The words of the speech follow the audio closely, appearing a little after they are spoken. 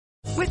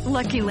With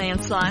Lucky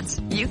Land Slots,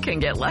 you can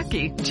get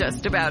lucky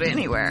just about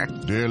anywhere.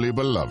 Dearly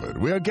beloved,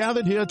 we are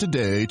gathered here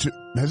today to...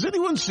 Has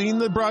anyone seen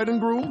the bride and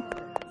groom?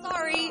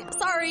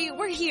 Sorry,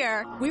 we're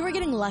here. We were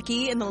getting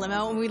lucky in the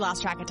limo and we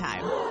lost track of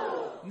time.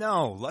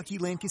 No, Lucky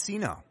Land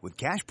Casino, with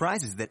cash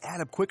prizes that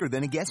add up quicker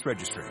than a guest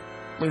registry.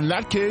 In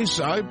that case,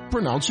 I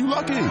pronounce you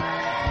lucky.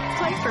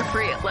 Play for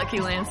free at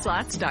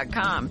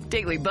LuckyLandSlots.com.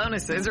 Daily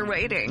bonuses are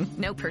waiting.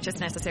 No purchase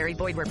necessary.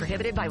 Void where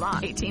prohibited by law.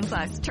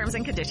 18+. Terms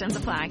and conditions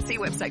apply. See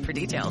website for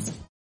details.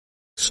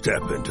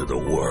 Step into the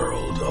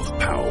world of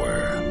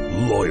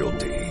power,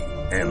 loyalty,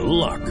 and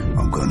luck.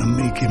 I'm gonna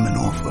make him an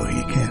offer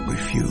he can't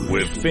refuse.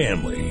 With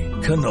family,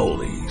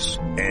 cannolis,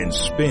 and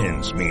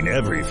spins mean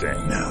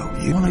everything. Now,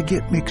 you wanna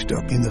get mixed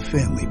up in the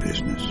family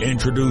business.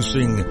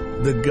 Introducing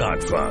The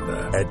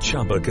Godfather at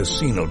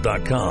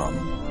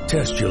ChumbaCasino.com.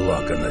 Test your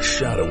luck in the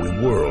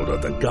shadowy world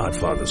of The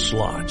Godfather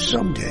slot.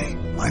 Someday,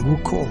 I will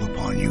call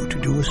upon you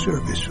to do a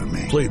service for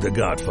me. Play The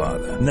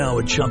Godfather now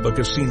at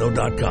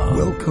ChumbaCasino.com.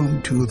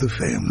 Welcome to the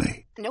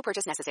family. No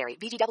purchase necessary.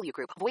 VGW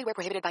Group. Void where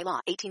prohibited by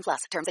law. 18+.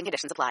 Terms and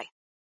conditions apply.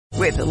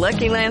 With the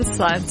Lucky Land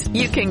Slots,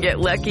 you can get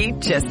lucky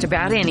just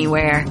about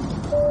anywhere.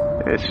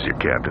 This is your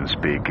captain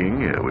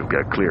speaking. We've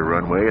got clear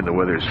runway and the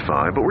weather's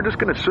fine, but we're just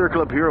going to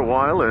circle up here a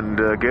while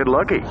and get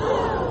lucky.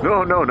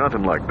 No,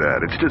 nothing like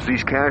that. It's just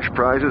these cash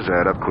prizes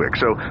add up quick.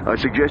 So I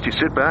suggest you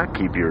sit back,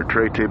 keep your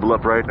tray table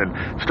upright,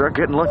 and start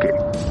getting lucky.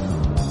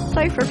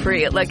 Play for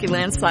free at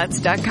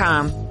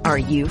LuckyLandSlots.com. Are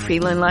you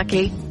feeling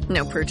lucky?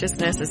 No purchase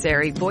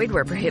necessary. Void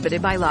where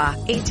prohibited by law.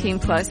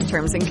 18+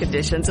 terms and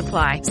conditions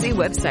apply. See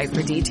website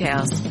for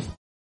details.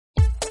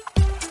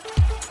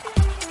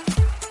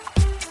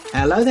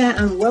 Hello there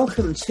and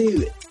welcome to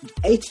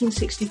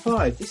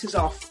 1865. This is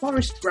our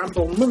Forest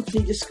Ramble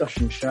monthly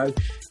discussion show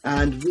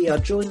and we are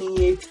joining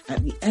you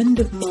at the end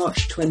of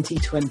March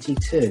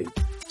 2022.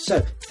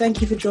 So,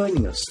 thank you for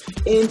joining us.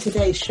 In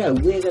today's show,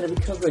 we're going to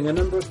be covering a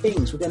number of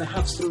things. We're going to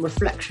have some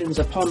reflections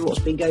upon what's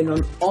been going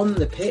on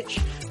the pitch,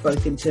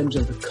 both in terms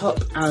of the Cup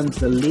and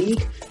the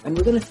League. And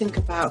we're going to think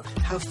about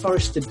how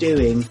Forest are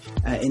doing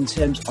in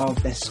terms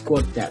of their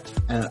squad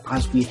depth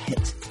as we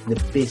hit the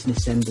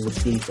business end of the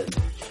season.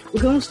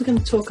 We're also going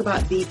to talk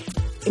about the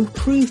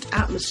improved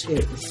atmosphere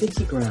at the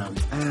City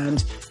Ground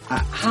and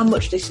how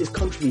much this is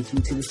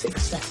contributing to the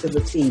success of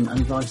the team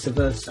and vice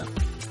versa.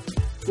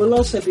 We'll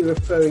also be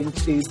referring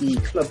to the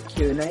club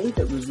Q&A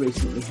that was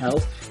recently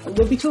held, and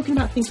we'll be talking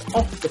about things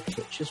off the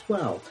pitch as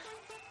well.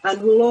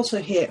 And we'll also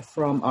hear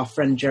from our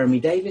friend Jeremy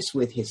Davis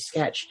with his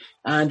sketch,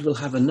 and we'll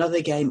have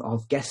another game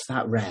of Guess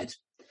That Red.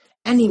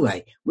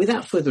 Anyway,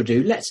 without further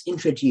ado, let's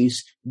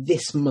introduce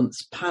this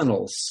month's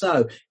panel.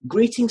 So,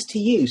 greetings to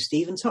you,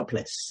 Stephen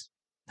Topless.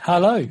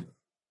 Hello.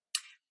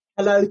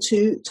 Hello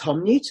to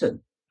Tom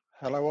Newton.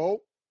 Hello all.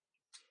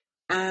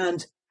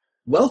 And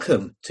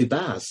welcome to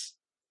Baz.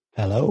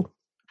 Hello.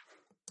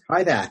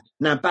 Hi there.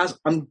 Now, Baz,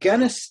 I'm going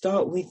to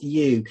start with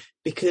you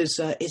because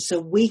it's a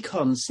week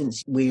on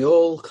since we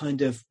all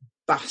kind of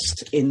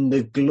basked in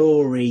the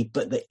glory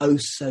but the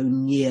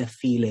oh-so-near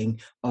feeling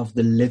of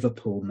the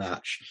Liverpool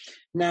match.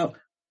 Now,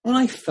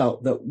 I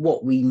felt that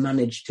what we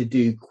managed to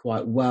do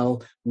quite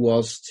well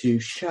was to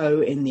show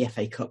in the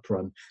FA Cup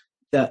run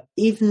that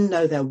even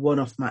though they're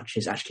one-off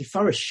matches, actually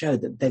Forest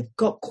showed that they've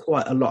got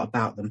quite a lot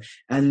about them.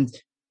 And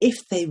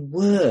if they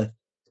were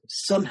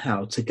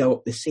somehow to go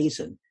up this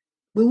season,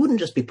 we wouldn't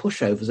just be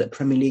pushovers at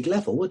Premier League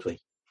level, would we?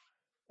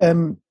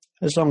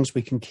 As long as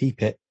we can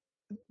keep it,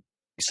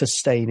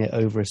 sustain it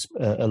over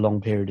a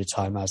long period of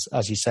time.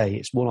 As you say,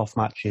 it's one-off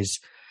matches.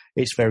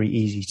 It's very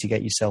easy to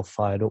get yourself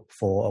fired up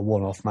for a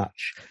one-off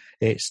match.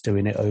 It's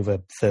doing it over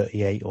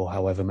 38 or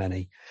however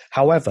many.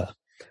 However,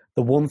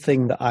 the one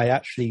thing that I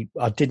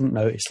didn't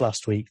notice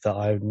last week that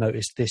I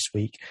noticed this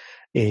week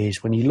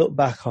is when you look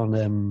back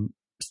on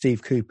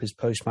Steve Cooper's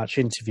post-match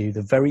interview,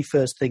 the very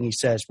first thing he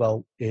says,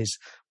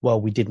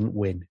 we didn't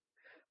win,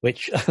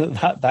 which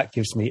that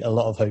gives me a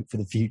lot of hope for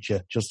the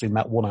future, just in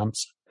that one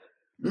answer.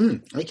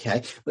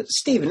 Okay. But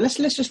Stephen, let's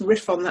just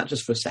riff on that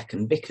just for a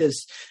second,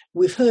 because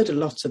we've heard a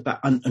lot about,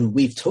 and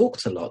we've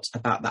talked a lot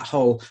about that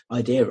whole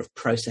idea of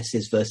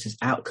processes versus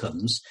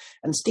outcomes.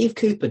 And Steve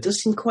Cooper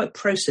does seem quite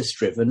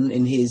process-driven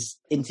in his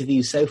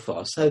interview so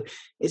far. So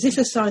is this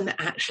a sign that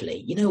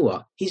actually, you know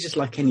what, he's just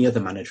like any other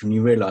manager and he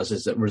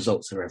realises that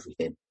results are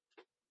everything?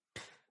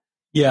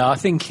 Yeah, I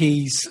think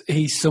he's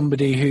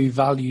somebody who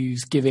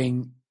values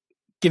giving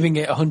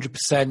it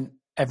 100%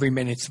 every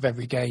minute of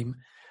every game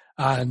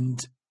and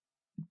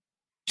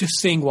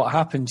just seeing what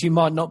happens. You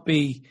might not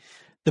be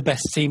the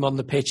best team on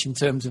the pitch in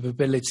terms of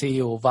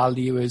ability or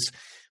value, as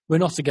we're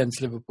not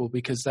against Liverpool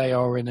because they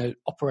are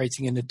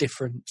operating in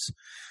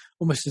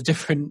almost a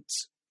different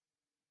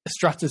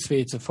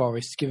stratosphere to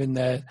Forest, given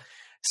their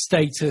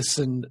status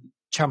and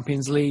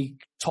Champions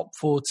League, top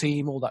 4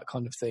 team, all that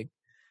kind of thing.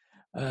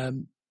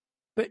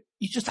 But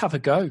you just have a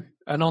go.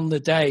 And on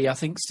the day, I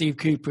think Steve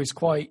Cooper is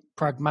quite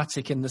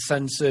pragmatic in the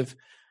sense of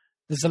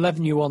there's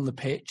 11 you on the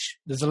pitch,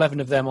 there's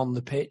 11 of them on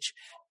the pitch.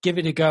 Give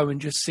it a go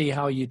and just see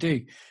how you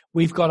do.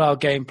 We've got our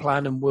game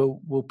plan and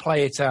we'll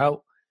play it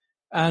out.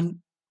 And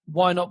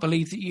why not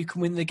believe that you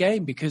can win the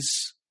game?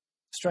 Because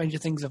stranger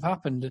things have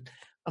happened.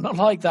 And I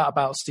like that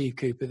about Steve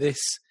Cooper, this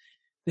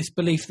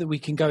belief that we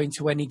can go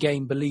into any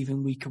game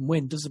believing we can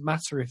win. Doesn't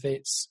matter if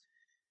it's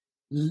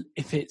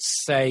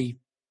say,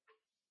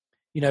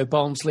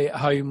 Barnsley at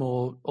home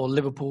or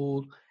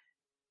Liverpool.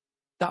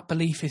 That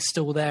belief is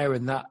still there,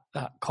 and that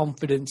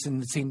confidence in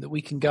the team that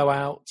we can go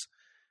out,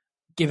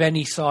 give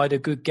any side a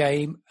good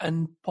game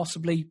and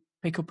possibly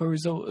pick up a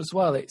result as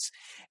well.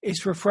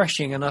 It's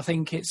refreshing, and I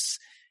think it's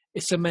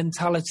a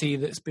mentality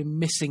that's been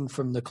missing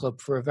from the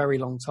club for a very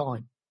long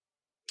time.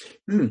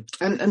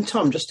 And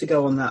Tom, just to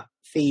go on that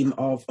theme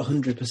of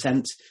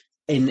 100%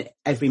 in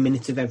every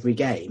minute of every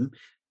game.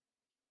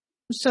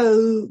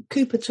 So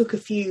Cooper took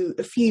there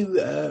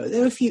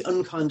were a few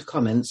unkind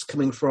comments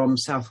coming from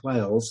South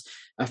Wales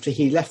after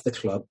he left the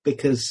club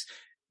because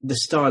the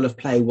style of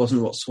play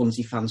wasn't what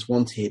Swansea fans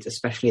wanted,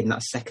 especially in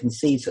that second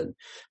season.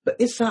 But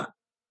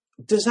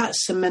does that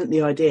cement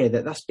the idea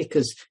that that's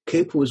because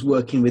Cooper was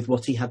working with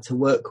what he had to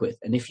work with?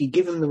 And if you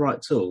give him the right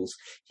tools,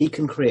 he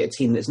can create a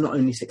team that's not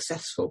only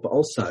successful, but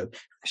also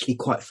actually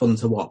quite fun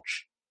to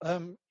watch?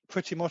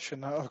 Pretty much.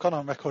 And I've gone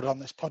on record on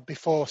this pod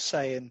before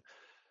saying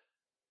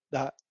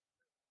that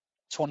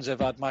Swansea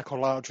have had Michael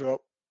Laudrup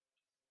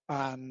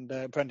and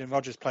Brendan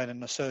Rodgers playing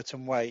in a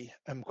certain way.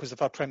 And because they've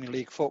had Premier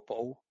League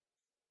football,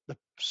 they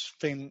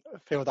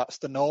feel that's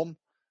the norm.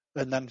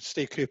 And then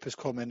Steve Cooper's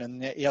come in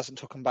and he hasn't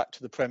took them back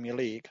to the Premier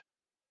League.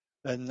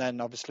 And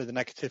then obviously the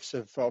negatives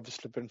have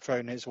obviously been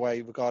thrown his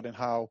way regarding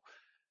how,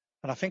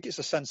 and I think it's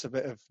a sense of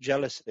a bit of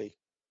jealousy,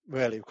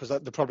 really, because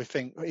they probably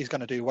think he's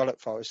going to do well at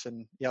Forest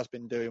and he has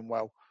been doing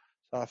well.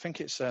 So I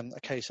think it's a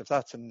case of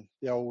that and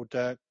the old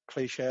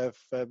cliche of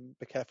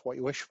be careful what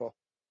you wish for.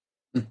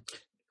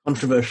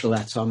 Controversial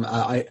there, Tom.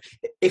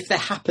 If there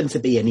happen to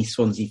be any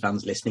Swansea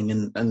fans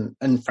listening,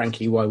 and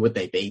frankly, why would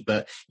they be?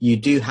 But you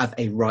do have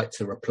a right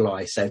to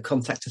reply. So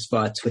contact us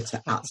via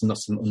Twitter at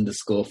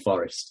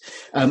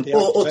 @Nottingham_Forest.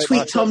 Or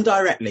tweet Tom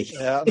directly.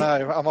 Yeah,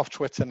 no, I'm off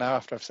Twitter now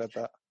after I've said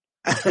that.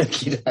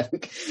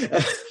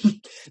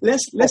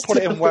 Let's put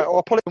it in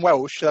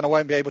Welsh, then I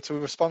won't be able to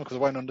respond because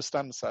I won't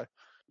understand. So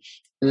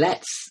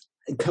let's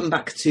come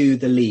back to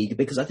the league,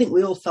 because I think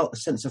we all felt a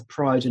sense of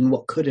pride in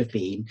what could have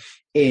been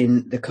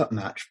in the cup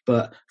match.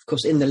 But of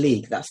course, in the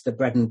league, that's the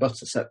bread and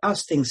butter. So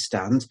as things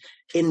stand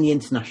in the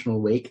international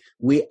week,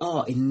 we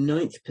are in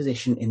 9th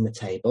position in the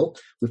table.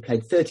 We've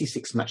played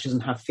 36 matches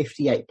and have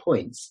 58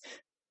 points.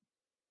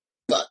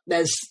 But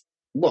there's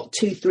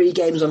 2-3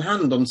 games on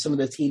hand on some of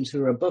the teams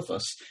who are above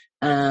us.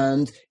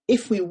 And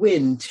if we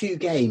win 2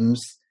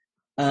 games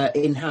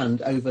in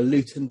hand over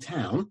Luton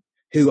Town,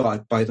 who are,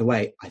 by the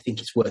way, I think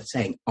it's worth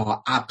saying,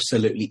 are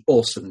absolutely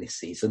awesome this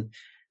season.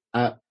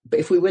 But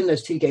if we win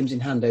those 2 games in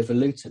hand over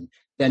Luton,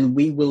 then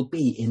we will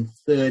be in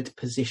 3rd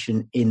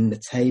position in the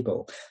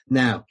table.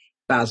 Now,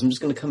 Baz, I'm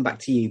just going to come back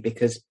to you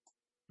because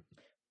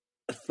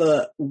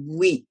for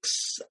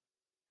weeks,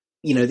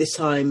 this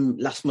time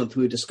last month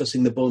we were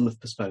discussing the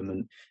Bournemouth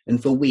postponement,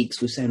 and for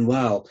weeks we're saying,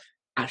 well,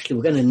 actually,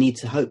 we're going to need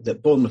to hope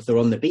that Bournemouth are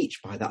on the beach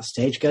by that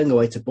stage. Going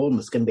away to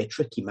Bournemouth is going to be a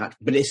tricky match.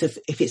 But if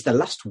it's the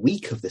last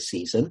week of the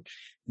season,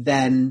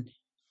 then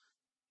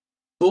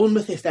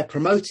Bournemouth, if they're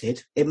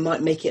promoted, it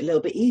might make it a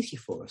little bit easier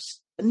for us.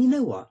 And you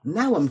know what?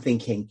 Now I'm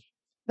thinking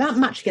that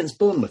match against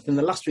Bournemouth in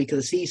the last week of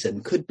the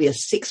season could be a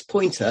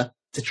 6-pointer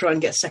to try and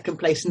get second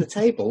place in the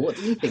table. What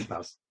do you think,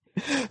 Baz?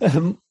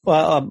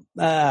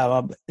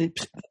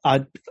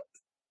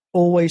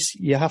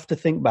 You have to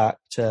think back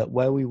to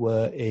where we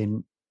were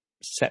in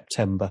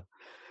September,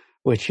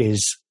 which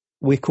is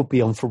we could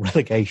be on for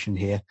relegation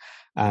here,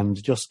 and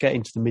just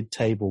getting to the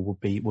mid-table would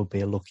be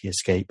a lucky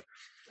escape.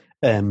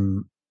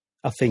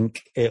 I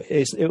think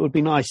it would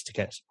be nice to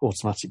get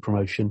automatic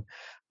promotion,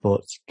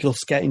 but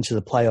just getting to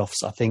the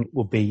playoffs, I think,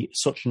 would be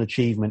such an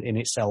achievement in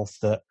itself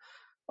that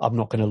I'm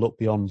not going to look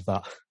beyond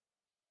that.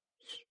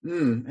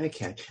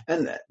 Okay.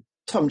 And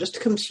Tom, just to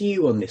come to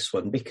you on this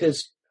one,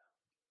 because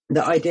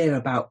the idea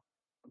about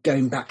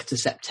going back to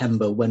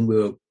September when we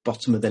were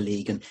bottom of the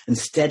league and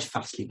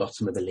steadfastly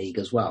bottom of the league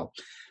as well,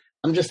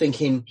 I'm just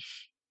thinking,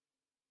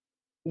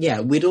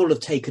 we'd all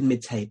have taken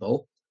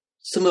mid-table.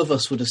 Some of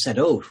us would have said,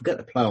 if we get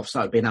the playoffs,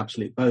 that would be an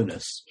absolute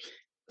bonus.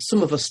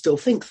 Some of us still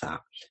think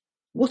that.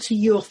 What are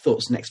your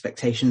thoughts and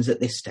expectations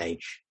at this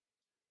stage?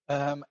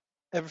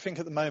 Everything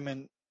at the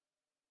moment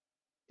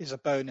is a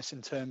bonus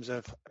in terms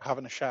of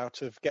having a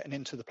shout of getting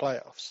into the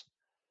playoffs.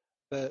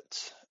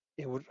 But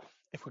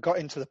if we got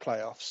into the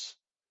playoffs,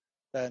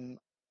 then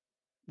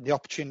the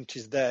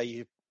opportunity's there.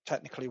 You're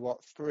technically,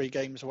 3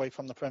 games away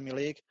from the Premier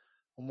League?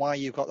 And why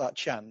you've got that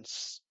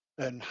chance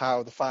and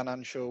how the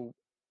financial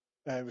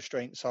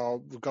restraints are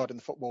regarding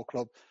the football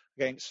club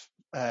against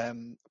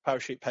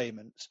parachute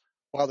payments,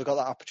 while they've got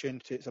that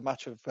opportunity, it's a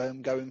matter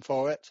of going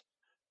for it,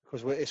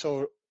 because it's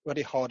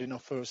already hard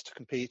enough for us to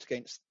compete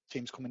against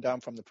teams coming down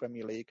from the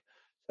Premier League.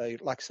 So,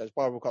 like I said,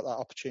 while we've got that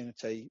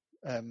opportunity,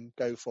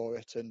 go for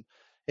it. And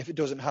if it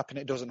doesn't happen,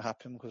 it doesn't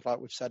happen, because like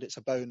we've said, it's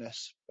a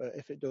bonus. But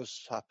if it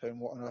does happen,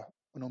 what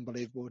an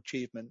unbelievable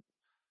achievement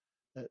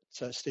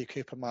that Steve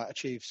Cooper might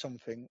achieve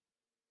something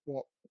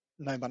what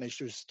no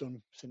manager has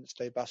done since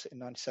Dave Bassett in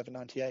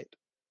 97-98.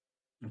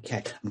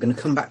 Okay, I'm going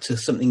to come back to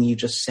something you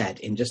just said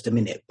in just a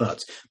minute,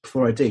 but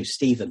before I do,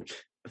 Stephen,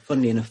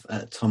 funnily enough,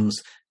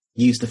 Tom's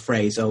used the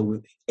phrase,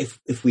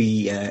 if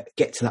we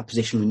get to that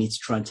position, we need to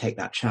try and take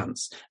that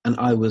chance. And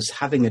I was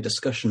having a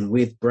discussion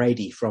with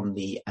Brady from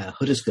the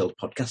Huddersfield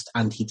podcast,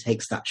 and he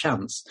takes that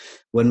chance,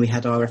 when we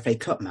had our FA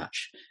Cup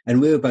match. And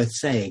we were both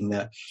saying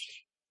that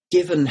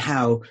given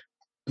how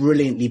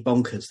brilliantly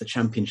bonkers the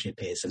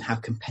Championship is and how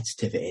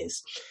competitive it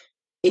is,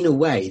 in a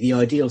way, the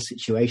ideal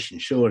situation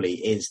surely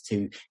is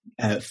to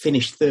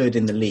finish third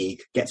in the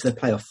league, get to the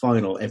playoff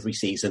final every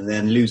season,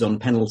 then lose on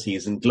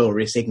penalties and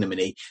glorious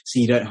ignominy, so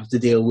you don't have to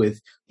deal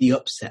with the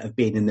upset of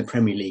being in the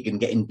Premier League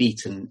and getting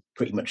beaten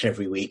pretty much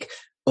every week.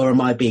 Or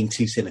am I being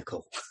too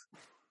cynical?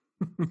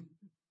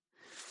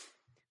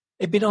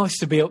 It'd be nice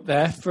to be up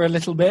there for a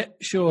little bit,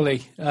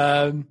 surely.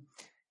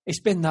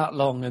 It's been that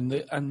long,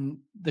 and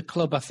the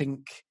club, I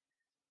think.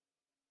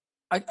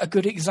 A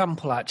good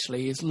example,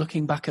 actually, is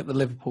looking back at the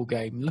Liverpool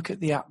game. Look at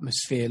the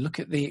atmosphere. Look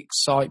at the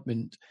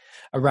excitement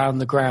around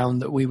the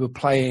ground that we were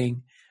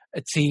playing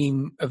a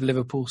team of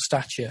Liverpool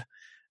stature.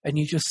 And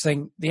you just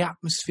think the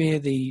atmosphere,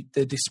 the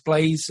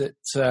displays that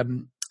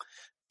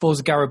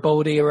Forza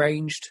Garibaldi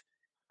arranged,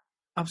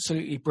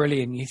 absolutely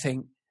brilliant. You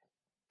think,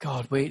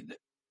 God,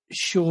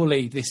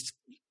 surely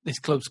this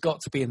club's got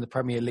to be in the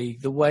Premier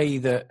League. The way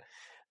that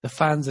the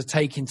fans are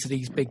taking to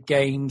these big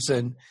games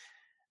and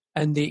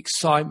the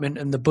excitement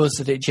and the buzz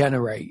that it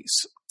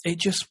generates,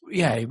 it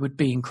would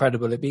be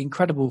incredible. It'd be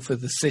incredible for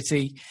the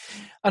city.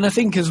 And I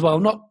think as well,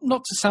 not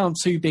to sound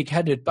too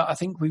big-headed, but I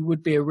think we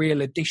would be a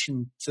real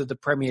addition to the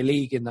Premier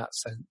League in that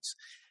sense,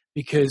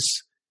 because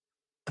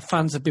the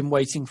fans have been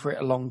waiting for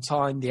it a long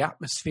time. The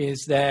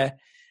atmosphere's there.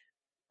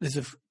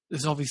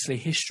 There's obviously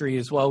history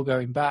as well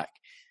going back.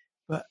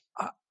 But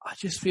I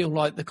just feel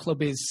like the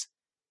club is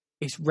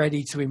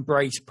ready to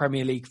embrace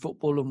Premier League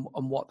football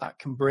and what that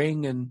can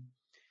bring. And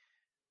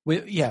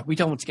we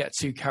don't want to get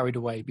too carried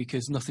away,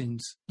 because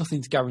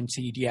nothing's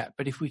guaranteed yet.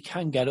 But if we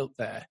can get up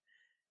there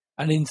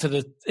and into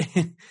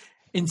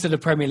the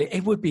Premier League,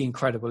 it would be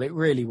incredible. It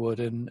really would.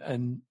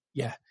 And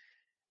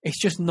it's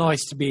just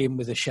nice to be in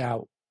with a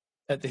shout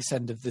at this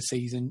end of the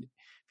season. If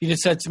you'd have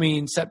said to me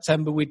in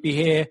September we'd be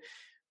here,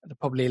 I'd have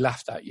probably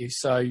laughed at you.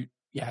 So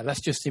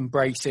let's just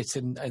embrace it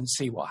and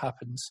see what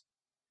happens.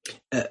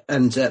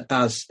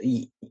 Baz,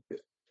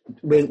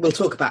 we'll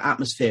talk about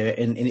atmosphere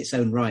in its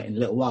own right in a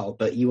little while,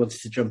 but you wanted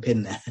to jump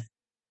in there.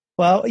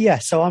 Well, yeah,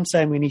 so I'm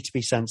saying we need to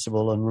be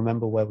sensible and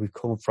remember where we've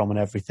come from and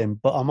everything,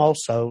 but I'm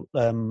also,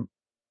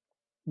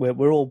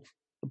 we're all,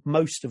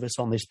 most of us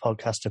on this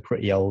podcast are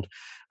pretty old,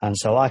 and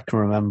so I can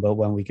remember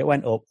when we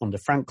went up under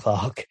Frank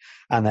Clark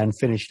and then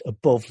finished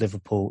above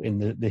Liverpool in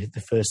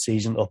the first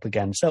season up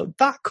again. So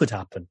that could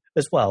happen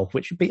as well,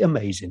 which would be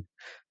amazing,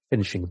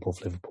 finishing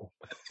above Liverpool.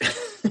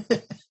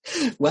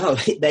 Well,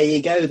 there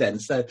you go then.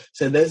 So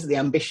those are the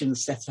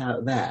ambitions set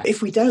out there.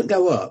 If we don't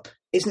go up,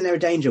 isn't there a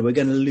danger we're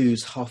going to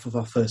lose half of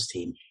our first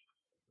team?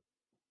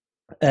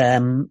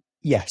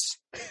 Yes.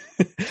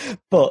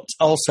 But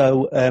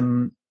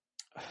also,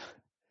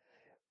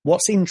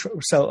 what's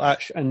interesting, so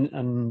actually,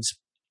 and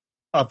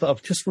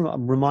I've just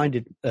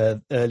reminded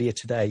earlier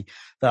today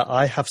that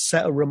I have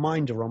set a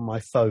reminder on my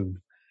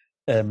phone,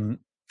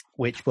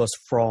 which was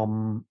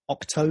from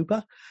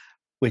October,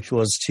 which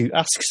was to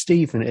ask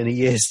Stephen in a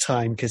year's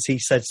time, because he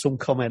said some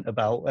comment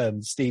about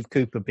Steve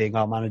Cooper being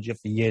our manager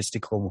for years to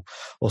come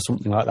or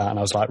something like that. And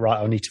I was like,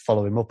 right, I need to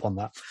follow him up on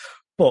that.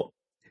 But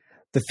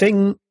the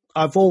thing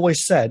I've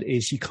always said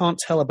is you can't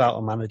tell about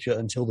a manager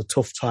until the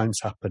tough times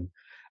happen.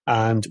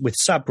 And with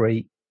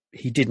Sabri,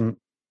 he didn't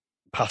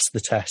pass the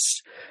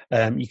test.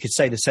 You could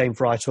say the same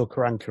for Aitor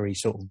Karanka. He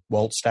sort of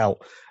waltzed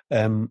out.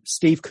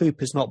 Steve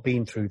Cooper's not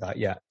been through that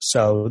yet.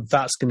 So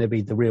that's going to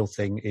be the real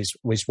thing is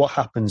what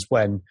happens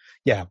when,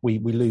 we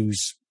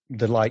lose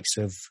the likes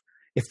of,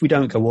 if we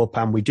don't go up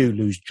and we do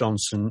lose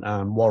Johnson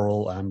and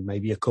Worrell and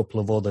maybe a couple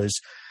of others,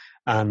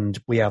 and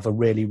we have a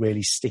really,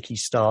 really sticky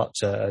start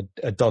to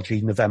a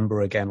dodgy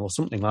November again or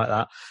something like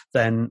that,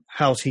 then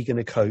how's he going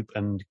to cope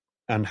and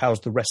how's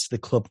the rest of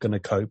the club going to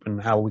cope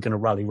and how are we going to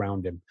rally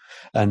around him?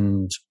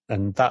 And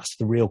that's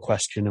the real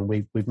question. And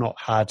we've not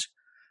had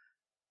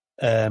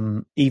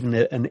even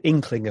an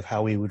inkling of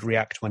how he would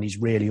react when he's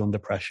really under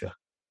pressure.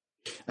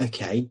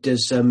 Okay.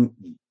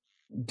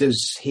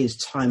 Does his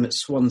time at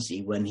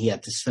Swansea, when he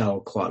had to sell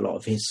quite a lot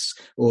of he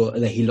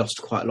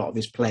lost quite a lot of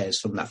his players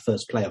from that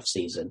first playoff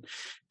season,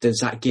 does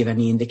that give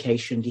any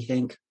indication, do you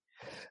think?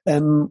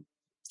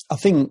 I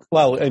think,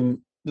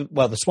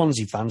 the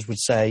Swansea fans would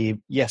say,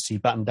 yes, he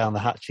battened down the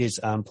hatches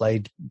and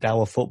played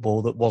dour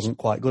football that wasn't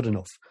quite good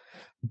enough.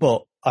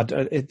 But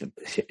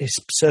it's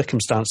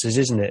circumstances,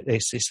 isn't it?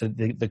 It's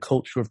the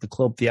culture of the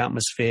club, the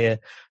atmosphere,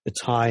 the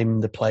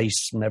time, the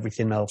place, and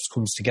everything else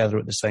comes together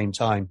at the same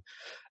time.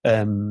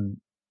 Aitor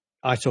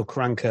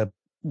Karanka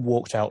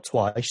walked out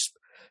twice,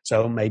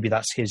 so maybe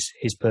that's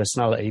his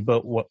personality.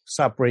 But what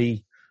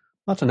Sabri,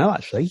 I don't know.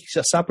 Actually,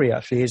 Sabri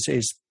actually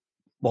is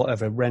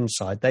whatever Rennes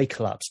side, they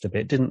collapsed a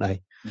bit, didn't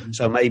they? Mm-hmm.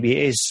 So maybe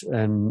it is,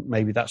 and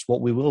maybe that's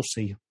what we will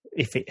see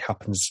if it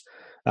happens.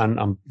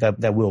 And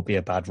there will be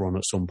a bad run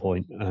at some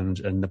point,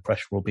 and the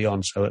pressure will be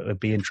on. So it would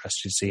be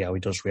interesting to see how he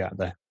does react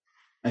there.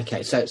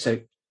 Okay, so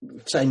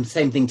same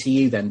thing to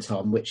you then,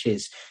 Tom, which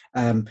is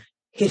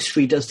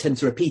history does tend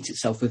to repeat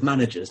itself with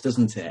managers,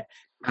 doesn't it?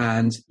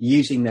 And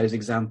using those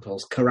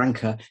examples,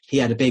 Karanka, he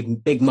had a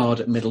big mard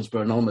at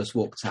Middlesbrough and almost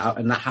walked out,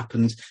 and that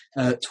happened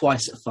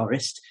twice at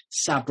Forest.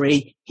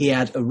 Sabri, he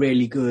had a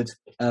really good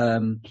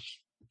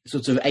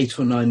sort of 8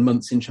 or 9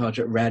 months in charge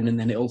at Rennes, and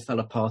then it all fell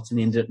apart and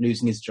he ended up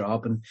losing his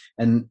job, and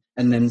then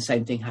the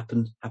same thing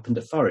happened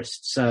at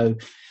Forest. So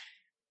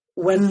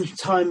when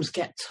times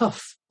get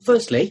tough,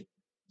 firstly,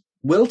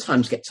 will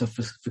times get tough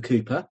for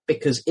Cooper?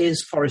 Because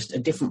is Forest a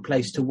different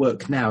place to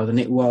work now than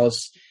it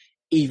was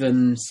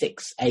even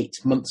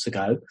 6-8 months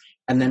ago?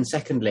 And then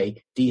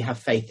secondly, do you have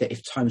faith that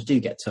if times do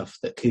get tough,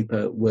 that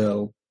Cooper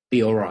will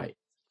be all right?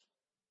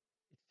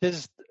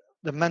 The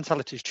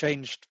mentality's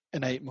changed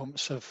in 8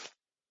 months of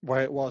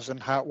where it was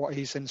and what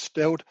he's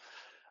instilled.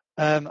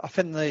 I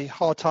think the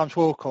hard times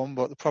will come,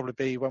 but they'll probably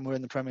be when we're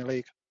in the Premier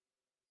League.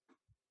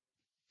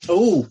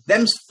 Oh,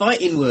 them's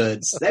fighting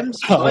words.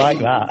 I like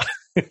that.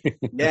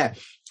 Yeah.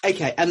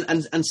 Okay.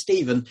 And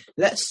Stephen,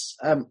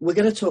 we're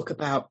going to talk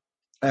about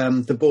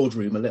the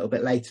boardroom a little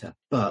bit later,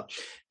 but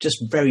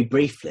just very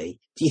briefly,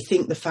 do you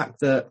think the fact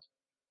that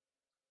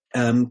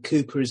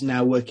Cooper is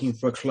now working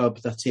for a club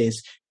that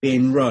is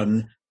being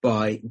run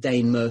by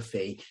Dane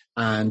Murphy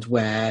and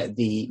where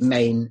the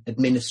main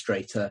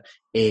administrator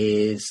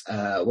is,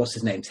 what's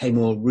his name,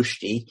 Taimur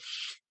Rushdie,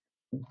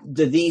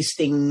 do these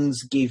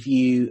things give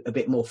you a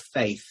bit more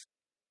faith?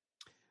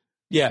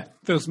 Yeah,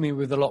 fills me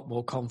with a lot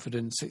more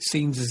confidence. It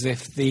seems as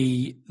if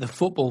the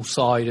football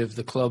side of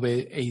the club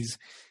is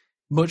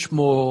much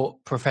more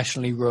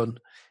professionally run.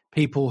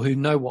 People who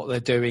know what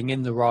they're doing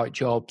in the right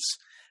jobs,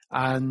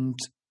 and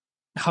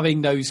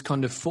having those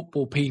kind of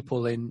football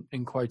people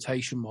in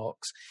quotation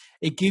marks,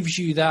 it gives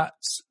you that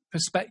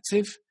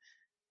perspective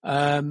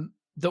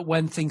that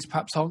when things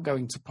perhaps aren't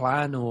going to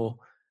plan, or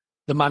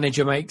the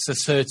manager makes a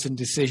certain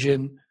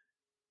decision,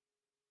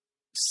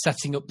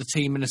 setting up the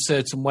team in a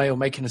certain way or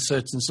making a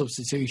certain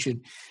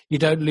substitution, you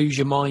don't lose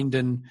your mind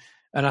and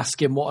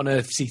ask him what on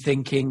earth is he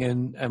thinking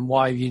and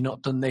why have you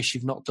not done this,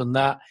 you've not done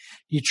that.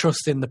 You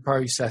trust in the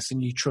process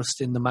and you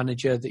trust in the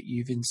manager that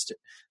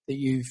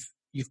you've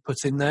put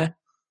in there.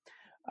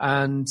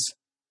 And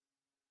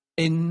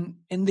in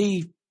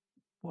the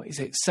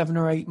 7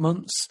 or 8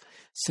 months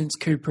since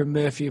Cooper and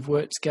Murphy have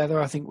worked together,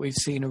 I think we've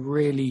seen a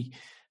really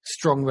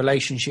strong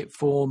relationship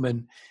form.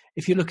 And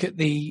if you look at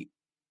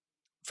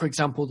for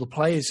example, the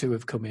players who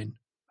have come in,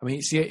 I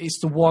mean,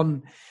 it's the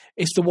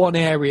one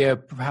area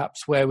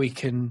perhaps where we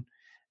can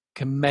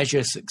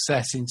measure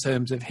success in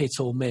terms of hit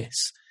or miss.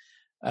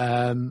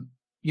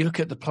 You look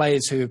at the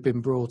players who have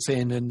been brought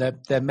in and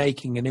they're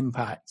making an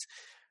impact.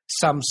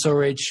 Sam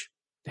Surridge,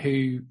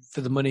 who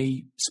for the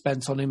money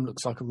spent on him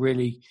looks like a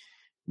really,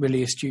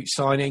 really astute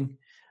signing.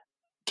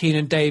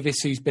 Keenan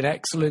Davis, who's been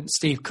excellent.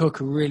 Steve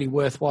Cook, a really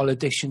worthwhile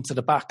addition to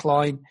the back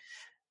line,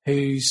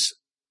 who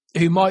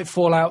might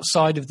fall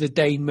outside of the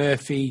Dane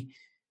Murphy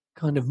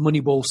kind of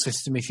Moneyball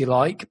system, if you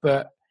like,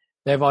 but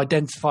they've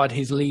identified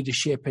his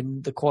leadership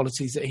and the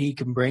qualities that he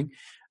can bring.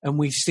 And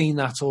we've seen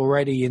that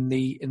already in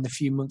the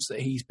few months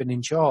that he's been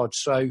in charge.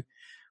 So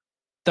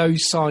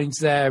those signs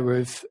there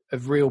of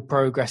real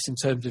progress in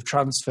terms of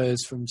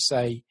transfers from,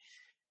 say,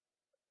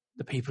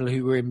 the people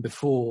who were in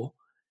before,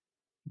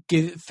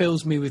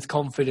 fills me with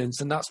confidence.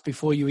 And that's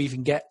before you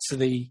even get to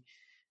the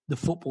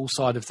football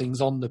side of things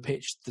on the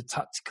pitch, the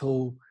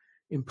tactical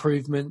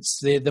improvements,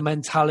 the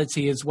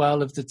mentality as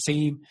well of the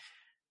team.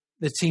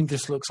 The team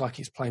just looks like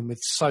it's playing with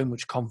so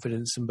much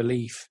confidence and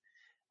belief,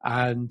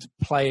 and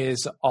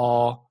players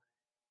are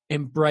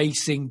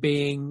embracing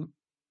being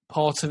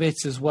part of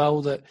it as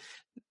well, that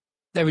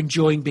they're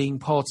enjoying being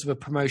part of a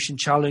promotion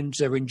challenge.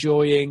 They're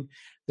enjoying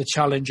the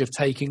challenge of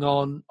taking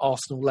on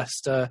Arsenal,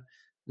 Leicester,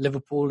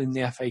 Liverpool in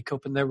the FA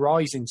Cup, and they're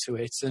rising to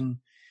it.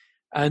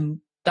 And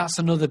that's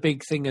another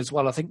big thing as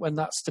well. I think when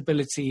that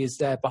stability is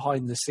there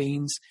behind the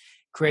scenes,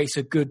 creates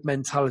a good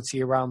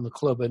mentality around the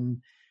club,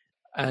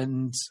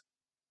 and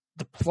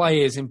the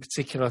players in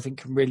particular, I think,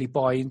 can really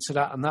buy into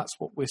that, and that's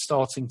what we're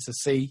starting to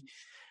see.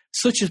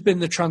 Such has been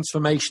the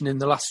transformation in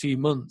the last few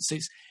months.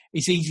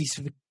 It's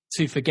easy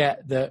to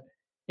forget that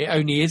it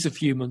only is a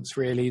few months,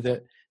 really,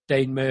 that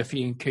Dane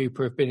Murphy and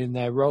Cooper have been in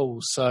their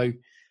roles. So,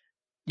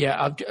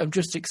 yeah, I'm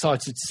just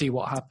excited to see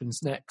what happens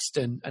next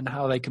and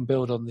how they can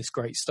build on this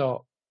great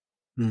start.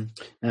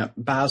 Now,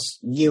 Baz,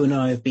 you and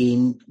I have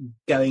been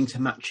going to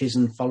matches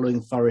and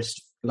following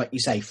Forest, like you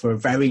say, for a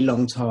very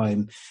long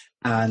time.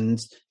 And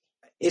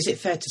is it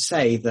fair to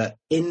say that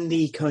in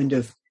the kind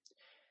of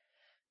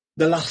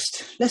the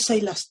last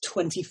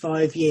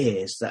 25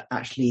 years, that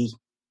actually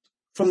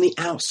from the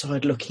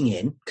outside looking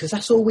in, because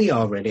that's all we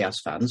are really as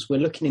fans, we're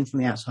looking in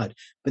from the outside,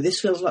 but this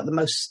feels like the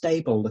most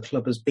stable the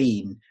club has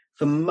been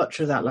for much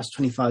of that last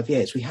 25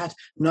 years. We had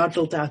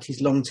Nigel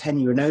Doughty's long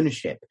tenure in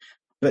ownership,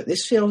 But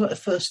this feels like the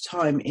first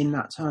time in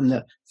that time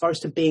that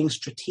Forest are being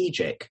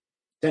strategic,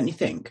 don't you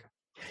think?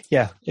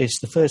 Yeah, it's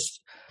the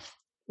first,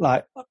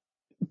 like,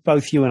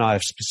 both you and I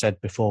have said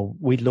before,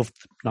 we loved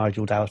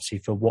Nigel Doughty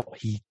for what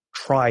he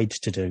tried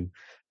to do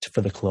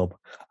for the club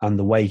and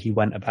the way he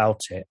went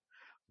about it.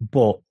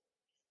 But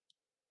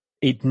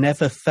it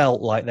never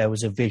felt like there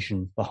was a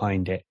vision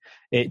behind it.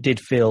 It did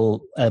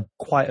feel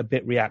quite a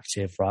bit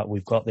reactive, right?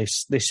 We've got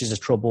this is a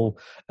trouble.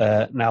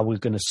 Now we're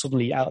going to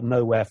suddenly, out of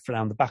nowhere,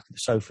 down the back of the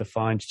sofa,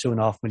 find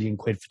 £2.5 million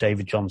for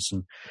David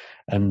Johnson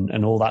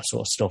and all that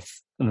sort of stuff.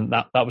 And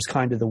that was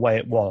kind of the way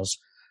it was.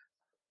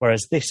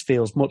 Whereas this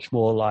feels much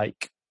more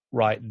like,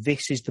 right,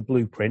 this is the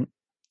blueprint.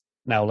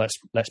 Now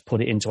let's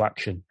put it into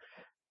action.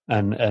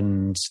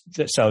 And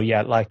so,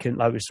 yeah, like we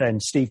were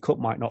saying, Steve Cook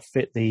might not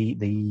fit the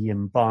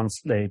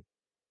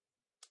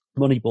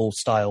Moneyball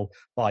style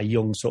by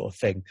Young sort of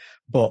thing,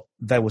 but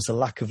there was a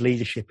lack of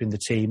leadership in the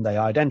team. They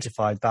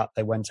identified that.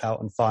 They went out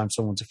and found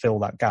someone to fill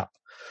that gap,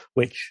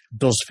 which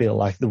does feel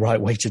like the right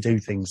way to do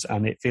things.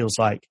 And it feels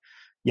like,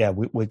 yeah,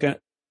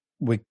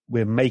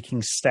 we're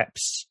making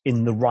steps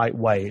in the right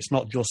way. It's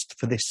not just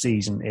for this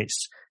season.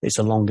 It's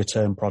a longer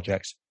term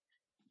project.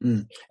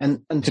 And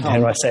Tom,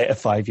 dare I say it, a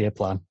 5-year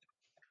plan.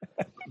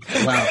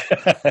 Wow.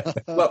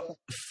 Well,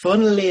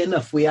 funnily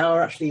enough, we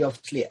are actually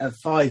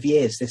 5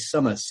 years this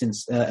summer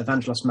since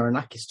Evangelos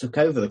Marinakis took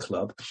over the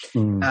club.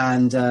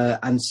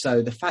 And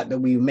so the fact that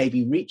we may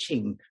be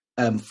reaching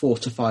 4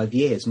 to 5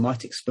 years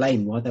might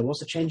explain why there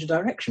was a change of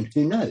direction.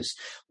 Who knows?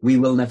 We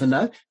will never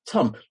know.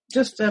 Tom,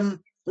 just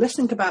let's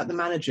think about the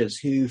managers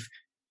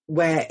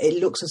where it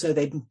looks as though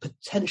they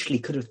potentially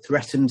could have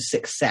threatened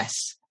success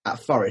at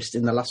Forest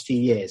in the last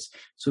few years.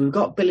 So we've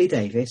got Billy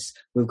Davies,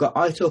 we've got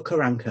Aitor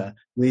Karanka,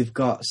 we've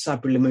got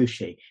Sabri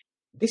Lamouchi.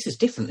 This is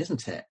different,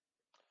 isn't it?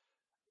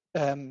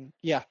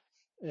 Yeah.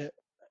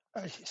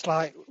 It's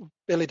like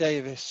Billy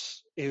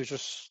Davies, he was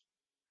just,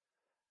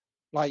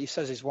 like he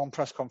says, he's one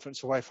press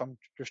conference away from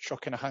just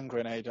chucking a hand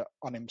grenade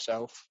on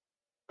himself.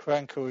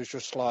 Karanka was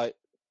just like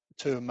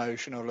too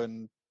emotional,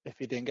 and if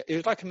he didn't get... He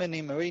was like a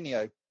mini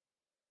Mourinho,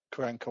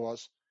 Karanka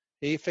was.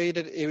 He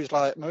was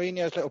like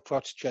Mourinho's little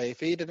protege. If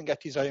he didn't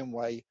get his own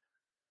way,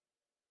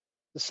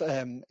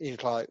 he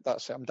was like,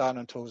 that's it, I'm down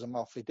on tools, I'm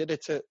off. He did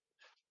it at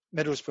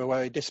Middlesbrough,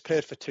 where he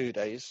disappeared for 2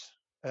 days.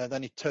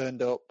 Then he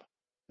turned up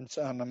and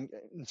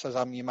says,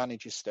 I'm your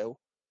manager still.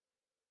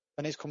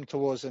 And he's come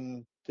to us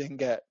and didn't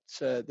get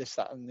this,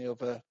 that and the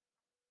other. And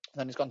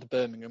then he's gone to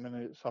Birmingham,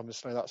 and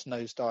obviously that's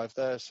nosedive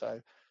there.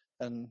 So,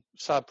 and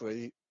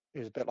Sabri,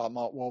 who's a bit like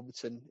Mark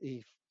Warburton,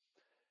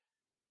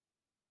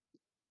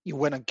 you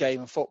win a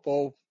game of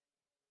football,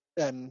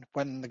 and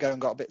when the going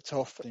got a bit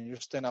tough, and you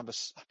just didn't have a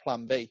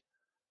plan B.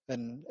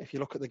 And if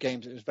you look at the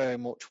games, it was very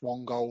much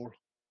one goal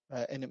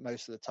in it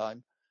most of the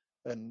time.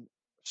 And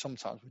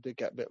sometimes we did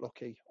get a bit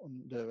lucky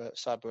under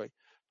Sabri.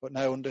 But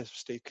now under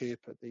Steve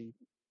Cooper,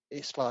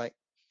 it's like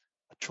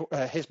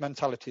his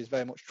mentality is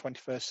very much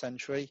 21st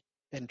century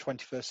in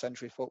 21st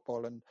century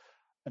football, and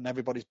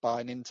everybody's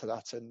buying into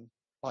that. And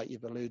like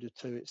you've alluded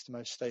to, it's the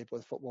most stable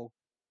the football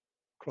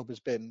club has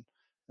been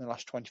in the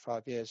last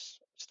 25 years,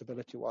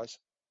 stability-wise.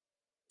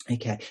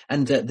 Okay,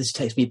 and this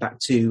takes me back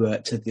to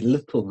the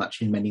Liverpool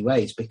match in many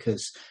ways,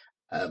 because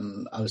I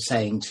was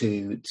saying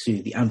to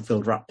the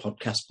Anfield Wrap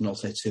podcast and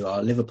also to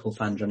our Liverpool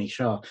fan Johnny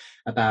Shah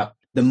about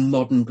the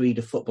modern breed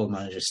of football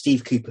manager.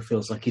 Steve Cooper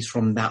feels like he's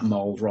from that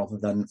mould rather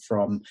than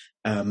from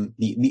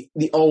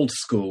the old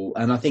school,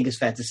 and I think it's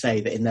fair to say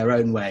that in their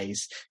own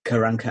ways,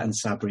 Karanka and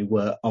Sabri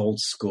were old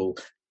school.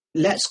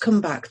 Let's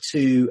come back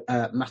to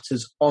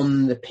matters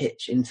on the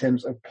pitch in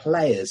terms of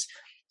players.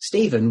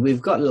 Stephen,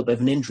 we've got a little bit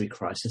of an injury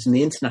crisis, and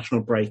the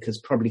international break has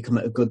probably come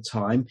at a good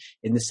time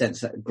in the sense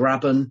that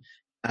Grabban,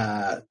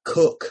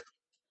 Cook,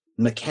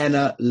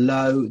 McKenna,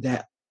 Lowe,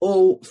 they're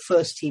all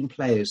first-team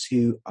players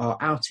who are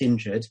out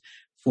injured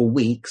for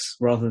weeks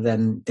rather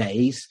than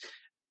days,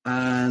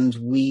 and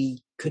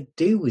we could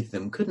do with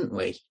them, couldn't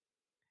we?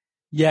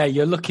 Yeah,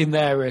 you're looking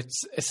there at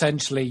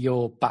essentially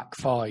your back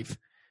five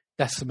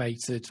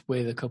decimated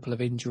with a couple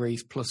of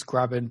injuries, plus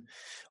Grabban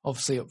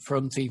obviously up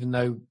front, even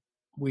though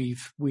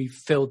we've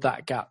filled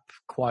that gap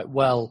quite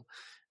well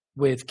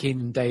with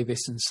Keenan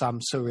Davis and Sam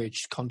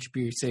Surridge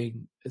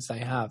contributing as they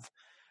have.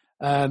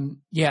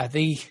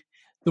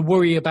 The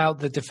worry about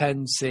the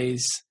defence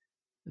is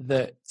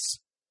that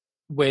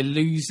we're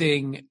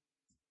losing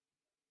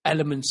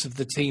elements of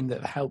the team that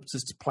have helped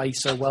us to play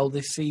so well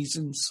this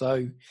season.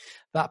 So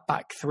that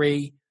back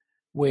three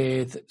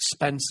with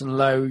Spence and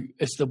Lowe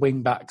as the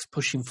wing backs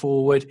pushing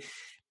forward,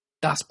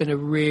 that's been a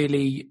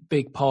really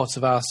big part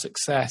of our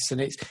success, and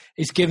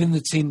it's given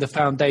the team the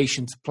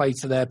foundation to play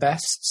to their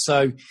best.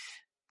 So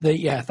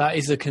that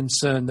is a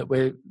concern that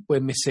we're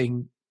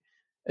missing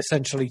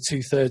essentially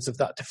 2/3 of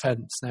that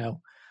defence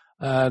now.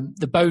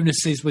 The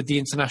bonuses with the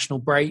international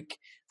break,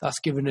 that's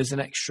given us an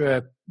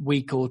extra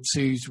week or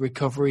two's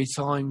recovery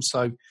time.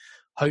 So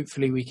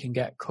hopefully we can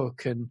get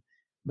Cook and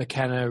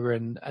McKenna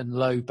and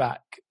Lowe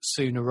back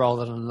sooner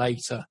rather than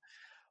later.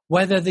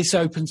 Whether this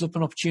opens up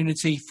an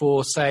opportunity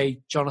for, say,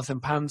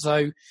 Jonathan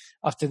Panzo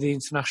after the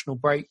international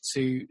break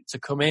to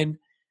come in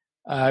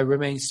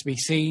remains to be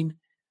seen.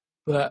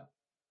 But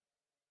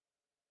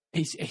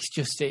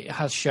it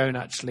has shown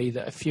actually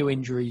that a few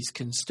injuries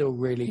can still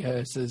really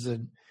hurt us,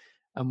 and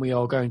we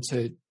are going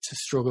to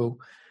struggle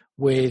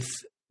with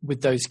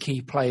those key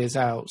players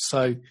out.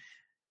 So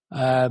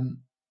Scott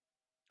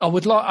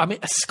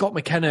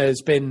McKenna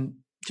has been,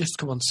 just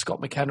come on to Scott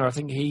McKenna, I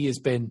think he has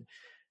been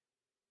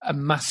a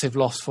massive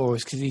loss for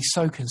us because he's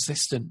so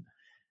consistent,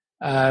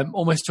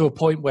 almost to a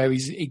point where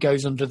he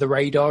goes under the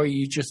radar.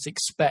 You just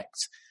expect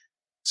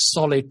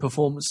solid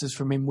performances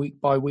from him week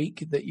by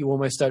week that you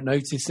almost don't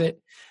notice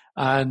it.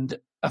 And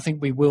I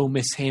think we will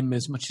miss him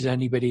as much as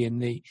anybody in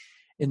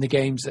the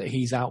games that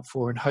he's out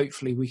for, and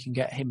hopefully we can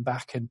get him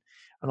back and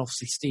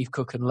obviously Steve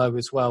Cook and Lowe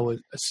as well as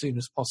soon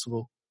as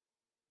possible.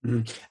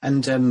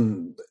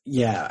 And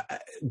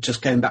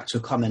just going back to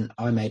a comment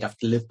I made after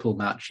the Liverpool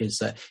match is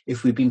that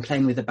if we'd been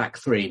playing with a back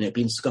three and it'd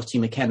been Scotty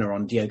McKenna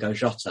on Diogo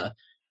Jota,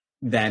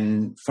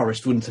 then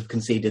Forest wouldn't have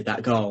conceded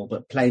that goal.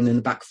 But playing in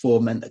the back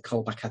four meant that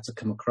Colback had to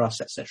come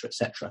across, etc.,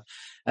 etc.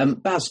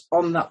 Baz,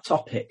 on that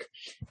topic,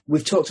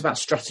 we've talked about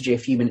strategy a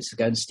few minutes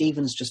ago, and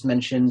Stephen's just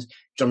mentioned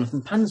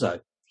Jonathan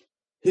Panzo,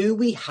 who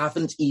we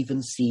haven't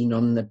even seen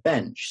on the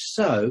bench.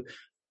 So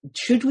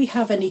should we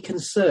have any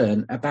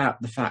concern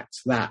about the fact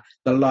that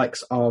the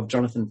likes of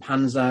Jonathan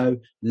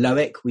Panzo,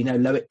 Loic, we know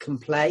Loic can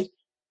play,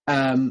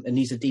 and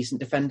he's a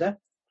decent defender,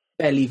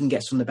 barely even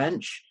gets on the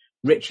bench.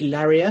 Richie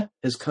Laryea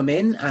has come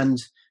in, and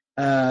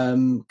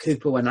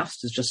Cooper, when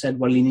asked, has just said,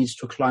 well, he needs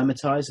to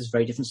acclimatise. It's a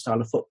very different style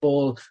of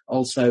football,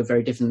 also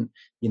very different,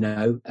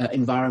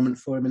 environment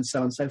for him, and so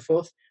on and so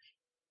forth.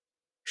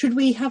 Should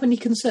we have any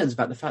concerns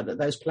about the fact that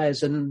those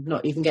players are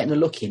not even getting a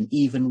look in,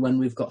 even when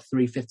we've got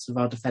 3/5 of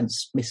our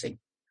defence missing?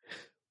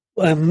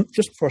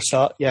 Just before I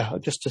start,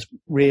 just to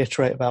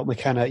reiterate about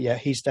McKenna,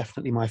 he's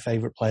definitely my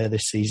favourite player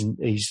this season.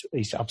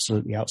 He's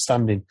absolutely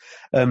outstanding.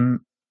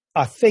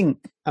 I think,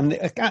 and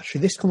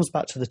actually this comes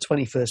back to the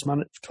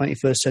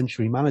 21st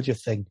century manager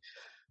thing.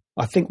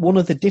 I think one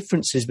of the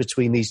differences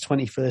between these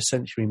 21st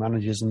century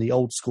managers and the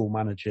old school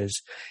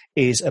managers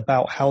is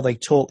about how they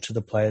talk to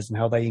the players and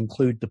how they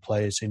include the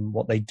players in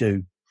what they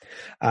do.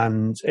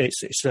 And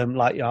it's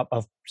like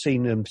I've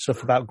seen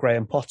stuff about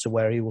Graham Potter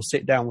where he will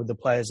sit down with the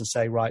players and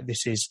say, right,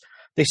 this is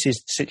the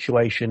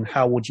situation.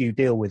 How would you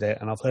deal with it?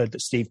 And I've heard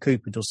that Steve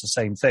Cooper does the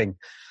same thing.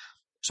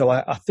 So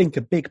I think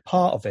a big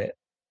part of it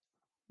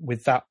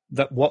with that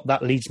what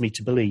that leads me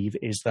to believe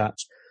is that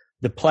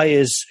the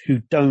players who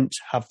don't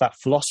have that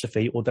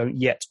philosophy or don't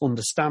yet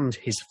understand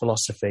his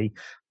philosophy,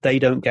 they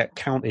don't get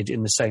counted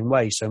in the same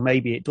way. So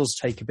maybe it does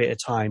take a bit of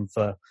time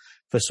for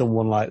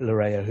someone like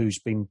Laryea, who's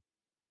been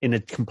in a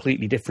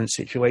completely different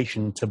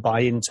situation, to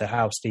buy into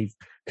how Steve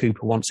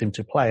Cooper wants him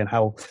to play and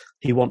how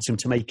he wants him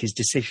to make his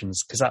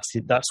decisions. Because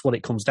that's what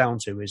it comes down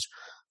to, is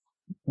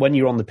when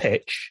you're on the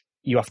pitch,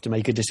 you have to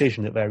make a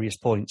decision at various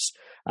points,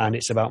 and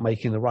it's about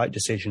making the right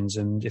decisions.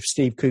 And if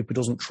Steve Cooper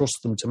doesn't trust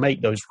them to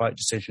make those right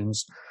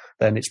decisions,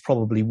 then it's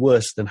probably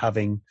worse than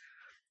having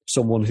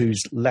someone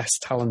who's less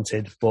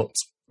talented but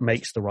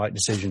makes the right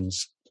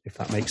decisions, if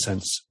that makes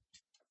sense.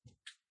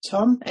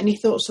 Tom, any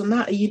thoughts on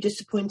that? Are you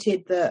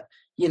disappointed that,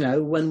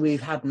 when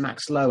we've had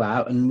Max Lowe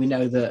out and we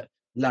know that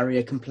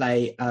Laryea can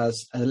play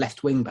as a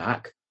left wing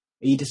back,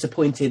 are you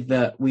disappointed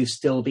that we've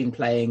still been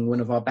playing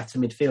one of our better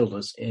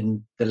midfielders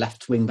in the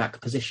left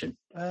wing-back position?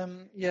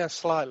 Yeah,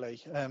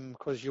 slightly,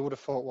 because you would have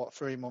thought,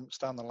 3 months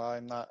down the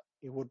line, that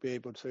he would be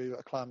able to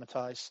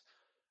acclimatise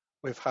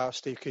with how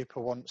Steve Cooper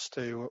wants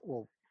to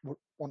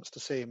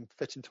see him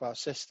fit into our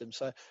system.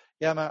 So,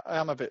 yeah, I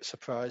am a bit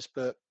surprised,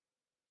 but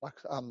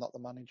I'm not the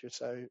manager,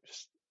 so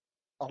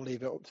I'll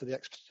leave it up to the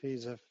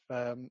expertise of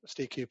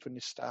Steve Cooper and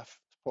his staff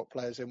to put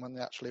players in when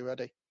they're actually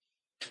ready.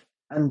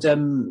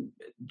 And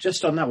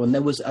just on that one,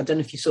 there was, I don't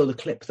know if you saw the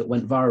clip that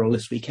went viral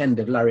this weekend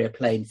of Laryea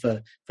playing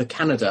for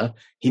Canada.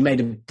 He made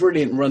a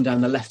brilliant run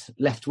down the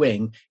left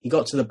wing. He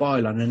got to the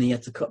byline and he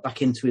had to cut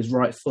back into his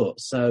right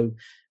foot. So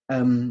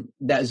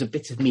that is a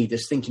bit of me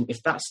just thinking,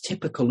 if that's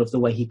typical of the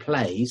way he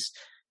plays,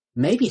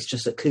 maybe it's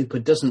just that Cooper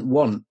doesn't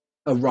want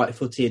a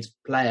right-footed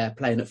player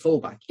playing at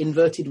fullback.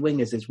 Inverted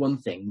wingers is one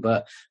thing,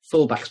 but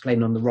fullbacks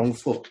playing on the wrong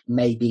foot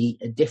may be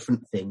a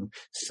different thing.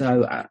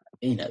 So,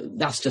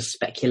 that's just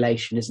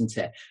speculation, isn't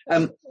it?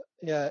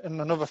 Yeah,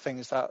 and another thing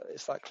is that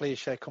it's that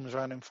cliche comes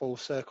around in full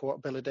circle.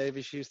 What Billy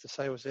Davies used to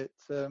say was it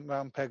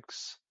round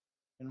pegs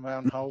in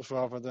round holes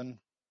rather than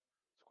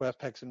square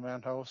pegs in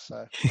round holes.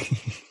 So,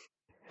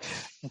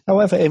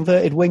 however,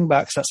 inverted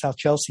wing-backs, that's how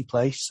Chelsea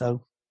play,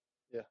 so...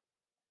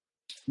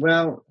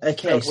 Well,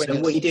 okay, so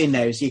what you're doing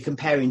there is you're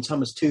comparing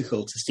Thomas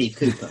Tuchel to Steve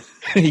Cooper.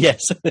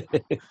 Yes.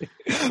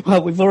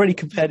 Well, we've already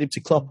compared him to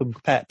Klopp and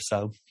Pep,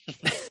 so...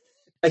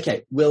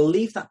 Okay, we'll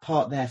leave that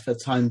part there for the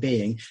time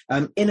being.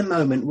 In a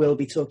moment, we'll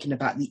be talking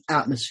about the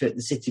atmosphere at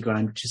the City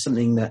Ground, which is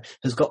something that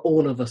has got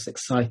all of us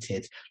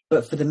excited.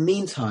 But for the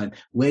meantime,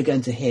 we're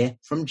going to hear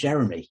from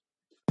Jeremy.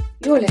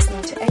 You're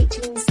listening to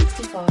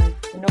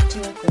 1865, the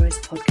Nottingham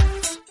Forest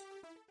podcast.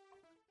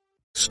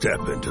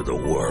 Step into the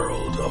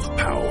world of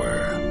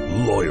power,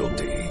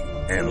 loyalty,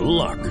 and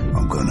luck.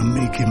 I'm gonna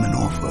make him an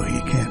offer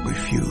he can't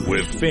refuse.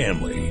 With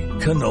family,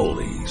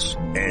 cannolis,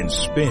 and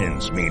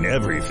spins mean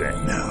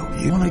everything. Now,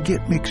 you wanna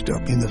get mixed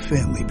up in the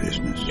family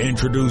business.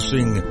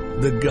 Introducing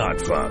The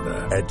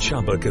Godfather at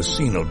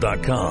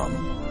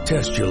ChumbaCasino.com.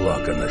 Test your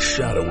luck in the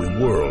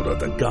shadowy world of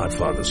The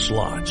Godfather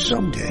slot.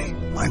 Someday,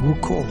 I will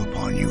call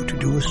upon you to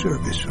do a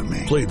service for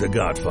me. Play The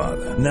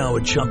Godfather now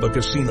at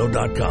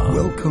ChumbaCasino.com.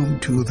 Welcome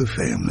to the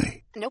family.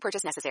 No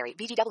purchase necessary.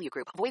 VGW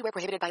Group. Void where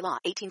prohibited by law.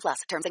 18 plus.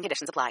 Terms and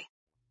conditions apply.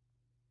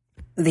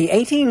 The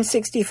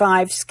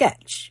 1865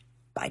 Sketch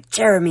by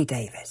Jeremy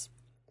Davies.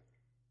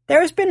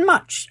 There has been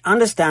much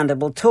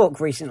understandable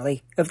talk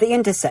recently of the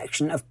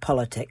intersection of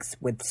politics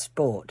with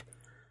sport.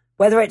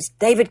 Whether it's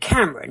David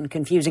Cameron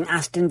confusing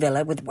Aston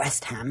Villa with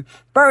West Ham,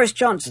 Boris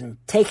Johnson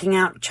taking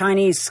out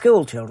Chinese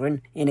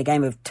schoolchildren in a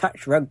game of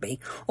touch rugby,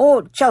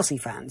 or Chelsea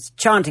fans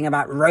chanting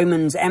about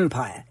Roman's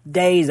empire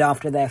days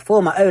after their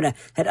former owner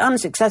had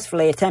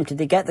unsuccessfully attempted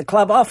to get the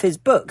club off his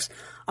books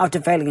after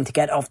failing to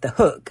get off the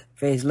hook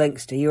for his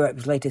links to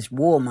Europe's latest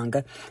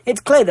warmonger, it's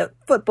clear that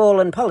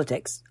football and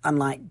politics,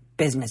 unlike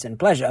business and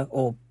pleasure,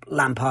 or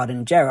Lampard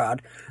and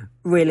Gerrard,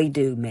 really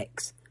do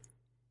mix.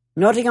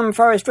 Nottingham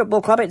Forest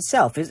Football Club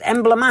itself is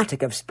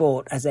emblematic of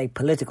sport as a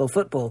political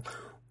football,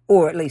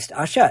 or at least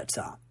our shirts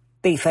are.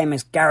 The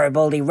famous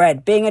Garibaldi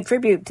red being a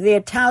tribute to the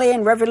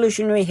Italian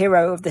revolutionary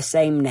hero of the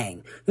same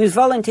name, whose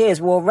volunteers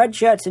wore red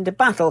shirts into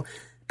battle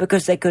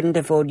because they couldn't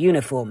afford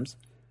uniforms.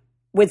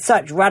 With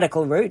such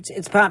radical roots,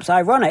 it's perhaps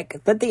ironic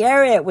that the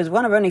area was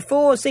one of only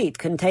 4 seats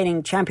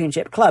containing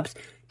championship clubs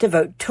to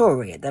vote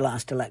Tory at the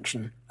last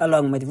election,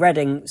 along with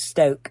Reading,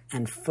 Stoke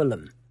and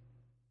Fulham.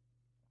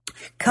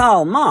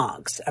 Karl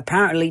Marx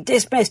apparently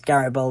dismissed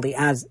Garibaldi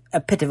as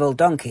a pitiful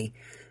donkey.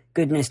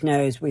 Goodness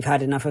knows we've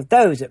had enough of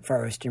those at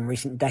Forest in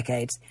recent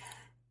decades.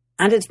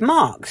 And it's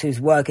Marx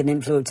whose work and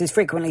influence is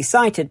frequently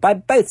cited by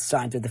both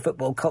sides of the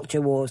football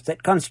culture wars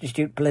that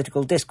constitute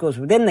political discourse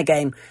within the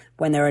game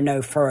when there are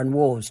no foreign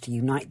wars to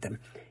unite them.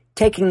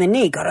 Taking the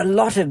knee got a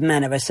lot of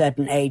men of a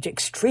certain age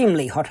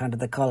extremely hot under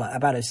the collar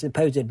about a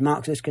supposed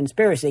Marxist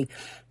conspiracy.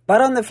 But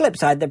on the flip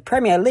side, the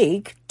Premier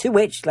League, to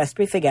which, lest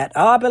we forget,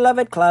 our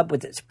beloved club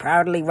with its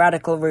proudly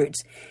radical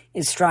roots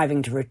is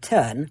striving to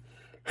return,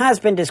 has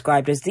been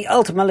described as the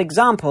ultimate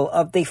example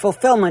of the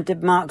fulfilment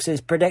of Marx's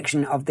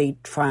prediction of the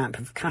triumph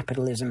of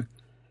capitalism.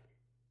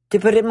 To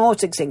put it more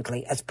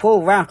succinctly, as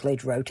Paul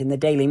Routledge wrote in the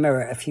Daily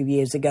Mirror a few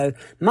years ago,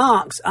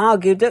 Marx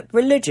argued that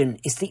religion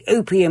is the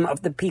opium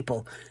of the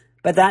people,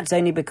 but that's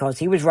only because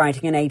he was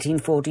writing in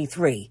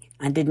 1843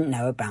 and didn't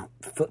know about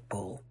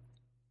football.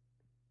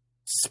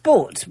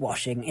 Sports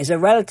washing is a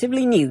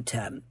relatively new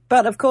term,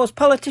 but of course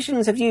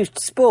politicians have used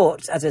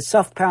sports as a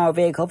soft power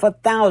vehicle for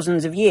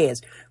thousands of years,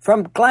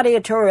 from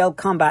gladiatorial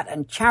combat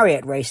and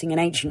chariot racing in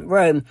ancient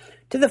Rome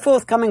to the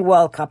forthcoming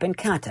World Cup in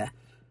Qatar.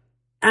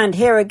 And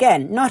here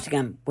again,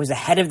 Nottingham was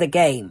ahead of the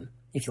game,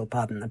 if you'll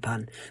pardon the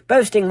pun,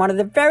 boasting one of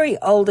the very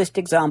oldest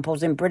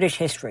examples in British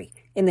history,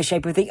 in the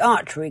shape of the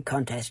archery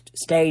contest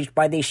staged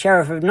by the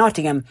Sheriff of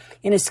Nottingham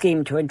in a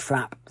scheme to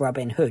entrap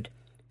Robin Hood,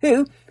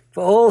 who,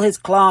 for all his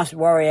class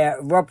warrior,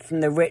 rob from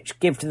the rich,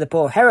 give to the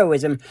poor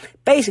heroism,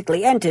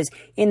 basically enters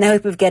in the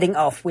hope of getting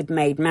off with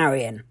Maid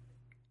Marian.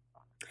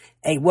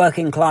 A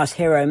working-class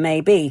hero may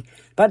be,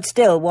 but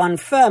still one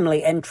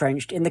firmly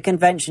entrenched in the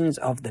conventions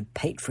of the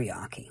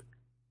patriarchy.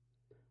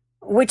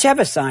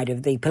 Whichever side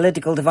of the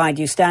political divide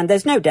you stand,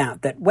 there's no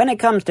doubt that when it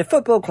comes to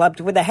football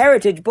clubs with a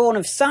heritage born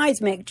of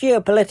seismic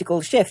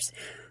geopolitical shifts,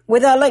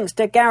 with our links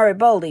to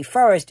Garibaldi,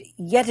 Forest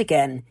yet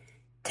again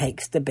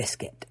takes the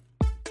biscuit.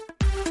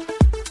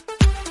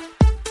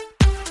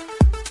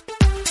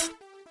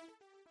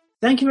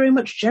 Thank you very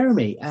much,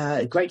 Jeremy.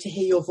 Great to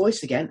hear your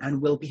voice again,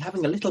 and we'll be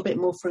having a little bit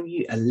more from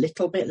you a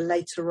little bit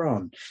later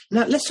on.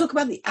 Now, let's talk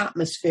about the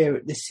atmosphere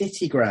at the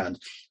City Ground.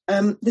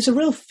 There's a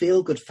real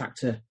feel-good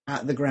factor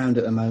at the ground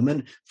at the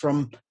moment,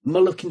 from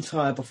Mull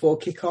Kintyre before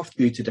kick-off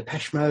through to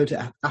Depeche Mode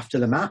after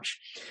the match.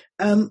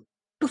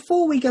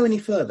 Before we go any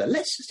further,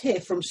 let's just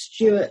hear from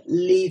Stuart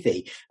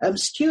Levy.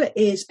 Stuart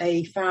is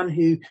a fan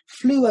who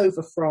flew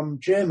over from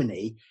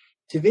Germany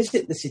to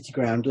visit the City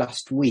Ground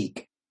last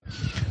week.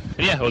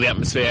 Yeah, well, the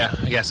atmosphere,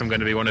 I guess I'm going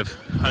to be one of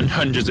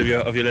hundreds of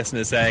your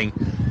listeners saying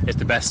it's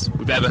the best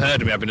we've ever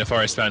heard of me. I've been a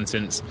Forest fan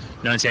since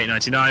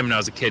 98-99 when I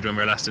was a kid when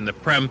we were last in the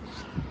Prem.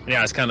 And yeah,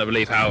 I just can't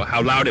believe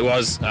how loud it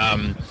was.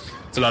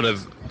 It's a lot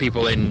of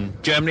people in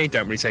Germany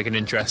don't really take an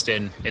interest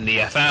in the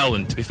EFL,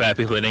 and to be fair,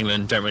 people in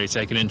England don't really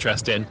take an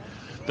interest in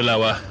the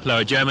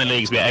lower German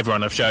leagues. But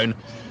everyone I've shown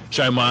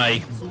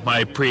my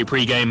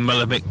pre-game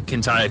Mull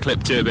Kintyre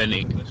clip to have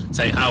been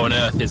saying, how on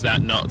earth is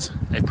that not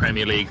a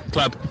Premier League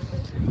club?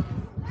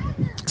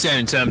 So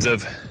in terms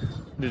of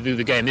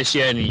the game this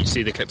year, and you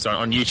see the clips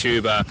on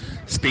YouTube,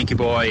 Speaky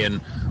Boy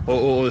and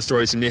all the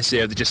stories from this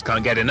year, they just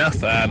can't get enough.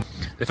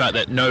 The fact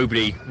that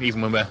nobody,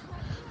 even when we're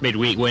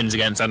midweek wins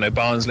against, I don't know,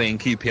 Barnsley and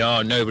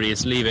QPR, nobody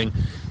is leaving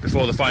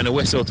before the final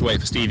whistle to wait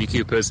for Stevie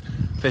Cooper's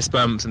fist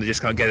bumps, and they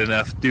just can't get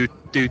enough. Do.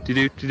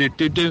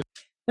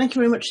 Thank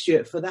you very much,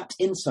 Stuart, for that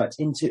insight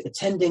into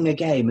attending a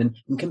game and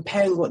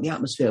comparing what the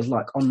atmosphere is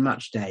like on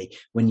match day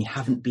when you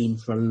haven't been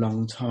for a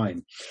long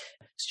time.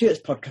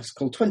 Stuart's podcast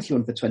called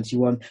 21 for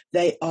 21.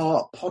 They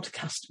are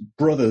podcast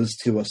brothers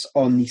to us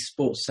on the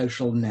Sports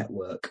Social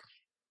Network.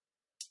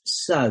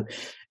 So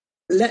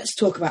let's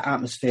talk about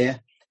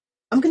atmosphere.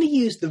 I'm going to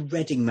use the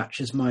Reading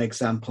match as my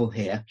example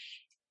here.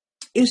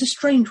 It was a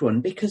strange one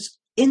because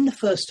in the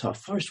first half,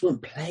 Forest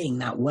weren't playing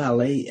that well.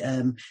 They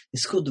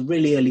scored the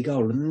really early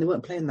goal and they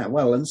weren't playing that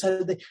well. And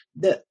so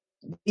the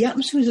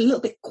atmosphere was a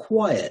little bit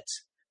quiet.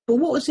 But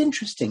what was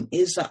interesting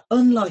is that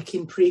unlike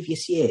in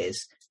previous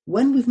years,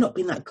 when we've not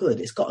been that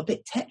good, it's got a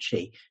bit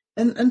tetchy.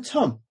 And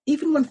Tom,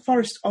 even when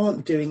Forest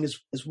aren't doing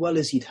as well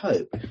as you'd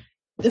hope,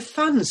 the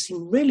fans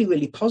seem really,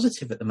 really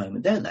positive at the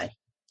moment, don't they?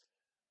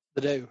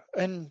 They do.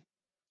 And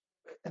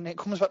it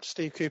comes back to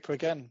Steve Cooper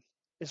again.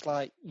 It's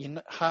like, you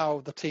know how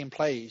the team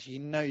plays. You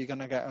know you're going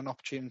to get an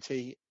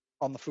opportunity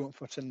on the front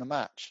foot in the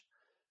match.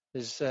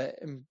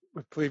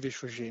 With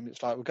previous regime,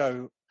 it's like we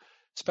go,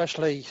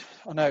 especially,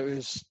 I know it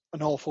was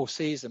an awful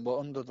season, but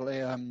under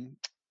the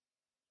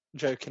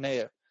Joe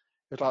Kinnear, it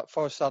was like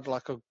Forest had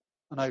like an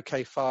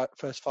okay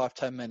first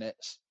 5-10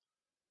 minutes.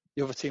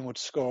 The other team would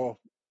score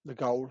the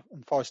goal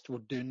and Forest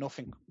would do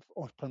nothing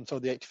up until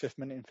the 85th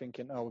minute and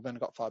thinking, oh, we've only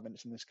got 5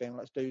 minutes in this game,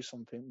 let's do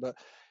something. But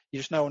you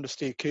just know under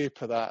Steve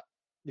Cooper that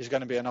there's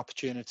going to be an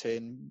opportunity,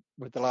 and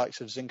with the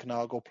likes of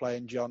Zinkernagel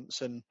playing,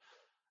 Johnson,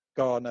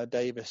 Garner,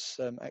 Davis,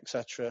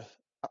 etc.,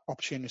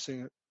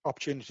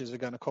 opportunities are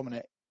going to come in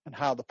it, and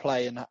how they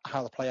play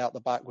out the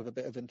back with a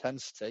bit of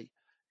intensity.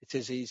 It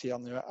is easy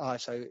on the eye,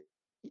 so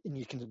and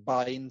you can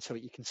buy into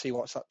it. You can see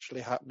what's actually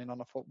happening on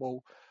a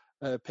football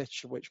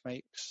pitch, which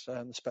makes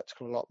the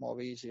spectacle a lot more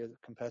easier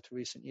compared to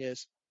recent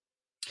years.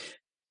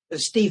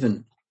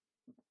 Stephen,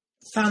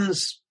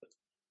 fans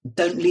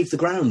don't leave the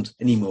ground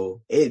anymore.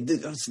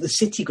 The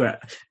City ground.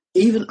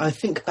 Even I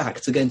think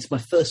back to going to my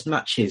first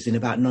matches in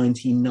about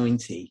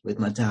 1990 with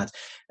my dad,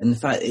 and the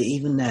fact that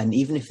even then,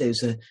 even if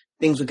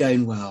things were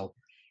going well,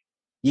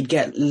 you'd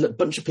get a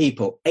bunch of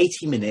people,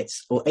 80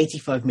 minutes or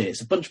 85 minutes,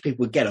 a bunch of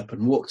people would get up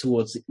and walk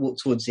towards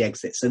the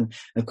exits. And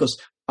of course,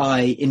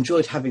 I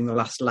enjoyed having the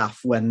last laugh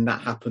when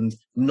that happened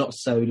not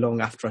so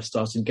long after I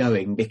started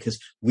going, because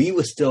we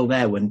were still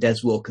there when Des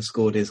Walker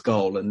scored his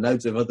goal and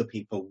loads of other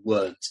people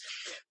weren't.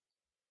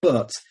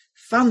 But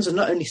fans are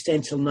not only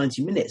staying till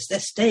 90 minutes,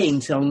 they're staying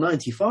till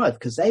 95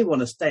 because they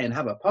want to stay and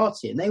have a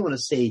party, and they want to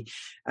see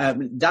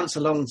dance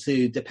along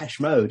to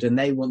Depeche Mode, and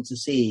they want to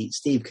see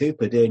Steve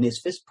Cooper doing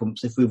his fist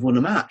pumps if we've won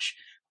a match.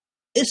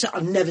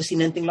 I've never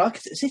seen anything like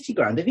it at City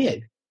Ground, have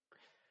you?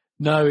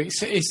 No,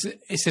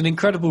 it's an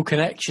incredible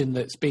connection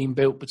that's been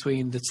built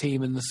between the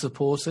team and the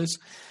supporters.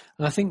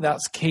 And I think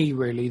that's key,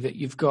 really, that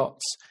you've got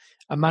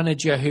a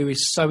manager who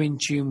is so in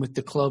tune with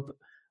the club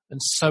and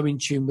so in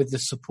tune with the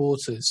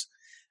supporters.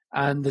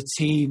 And the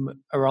team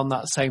are on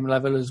that same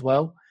level as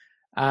well.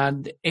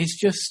 And it's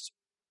just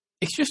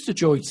a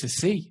joy to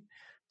see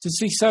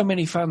so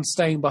many fans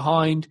staying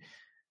behind,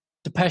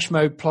 Depeche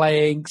Mode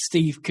playing,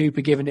 Steve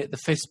Cooper giving it the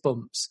fist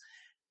bumps.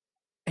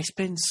 It's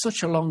been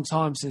such a long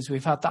time since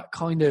we've had that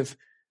kind of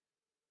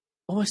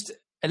almost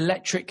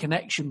electric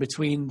connection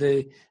between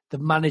the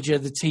manager,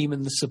 the team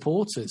and the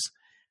supporters.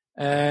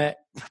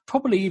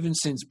 Probably even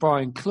since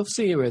Brian Clough's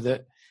era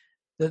that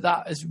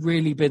has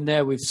really been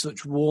there with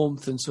such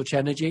warmth and such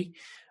energy.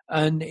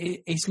 And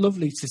it's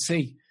lovely to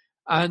see.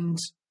 And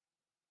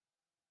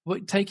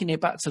taking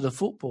it back to the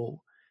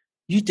football,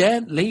 you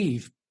daren't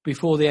leave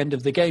before the end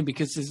of the game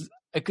because there's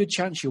a good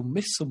chance you'll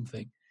miss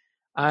something.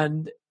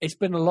 And it's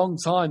been a long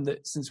time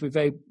since we've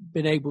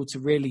been able to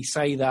really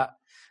say that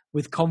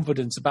with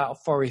confidence about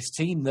a Forest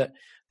team, that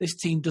this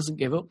team doesn't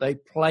give up. They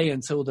play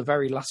until the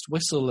very last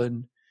whistle.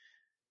 And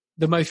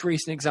the most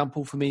recent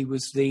example for me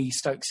was the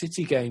Stoke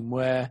City game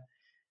where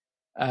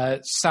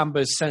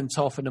Samba's sent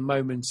off in a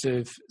moment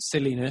of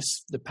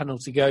silliness. The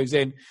penalty goes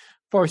in.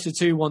 Forest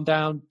are 2-1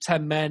 down,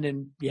 10 men,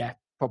 and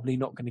probably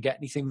not going to get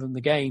anything from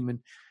the game. And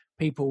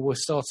people were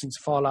starting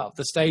to file out of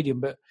the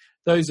stadium. But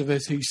those of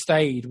us who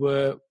stayed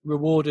were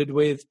rewarded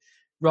with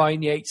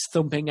Ryan Yates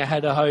thumping a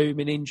header home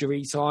in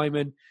injury time,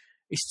 and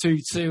it's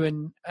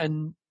 2-2,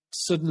 and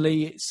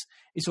suddenly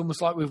it's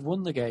almost like we've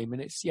won the game,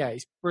 and it's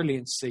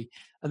brilliant to see.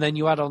 And then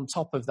you add on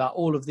top of that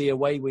all of the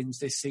away wins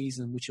this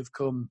season, which have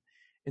come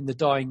in the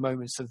dying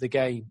moments of the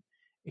game.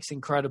 It's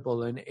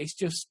incredible, and it's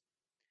just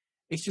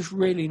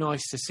really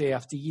nice to see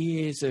after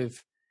years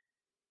of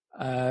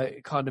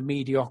kind of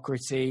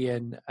mediocrity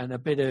and a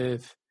bit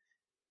of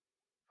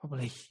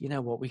probably, you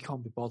know what, we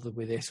can't be bothered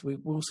with this.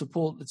 We'll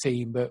support the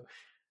team, but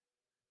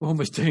we're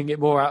almost doing it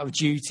more out of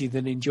duty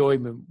than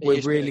enjoyment.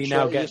 We're really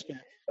now getting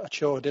a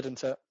chore,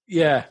 didn't it?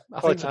 Yeah,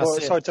 I think that's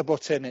it. Sorry to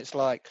butt in. It's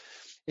like,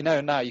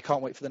 now you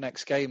can't wait for the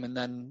next game, and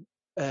then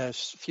a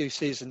few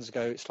seasons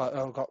ago, it's like,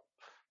 I've got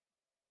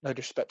no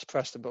disrespect to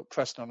Preston, but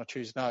Preston on a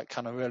Tuesday night,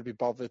 can I really be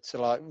bothered to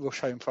like rush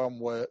home from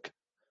work,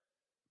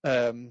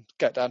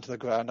 get down to the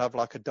ground, have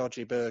like a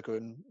dodgy burger,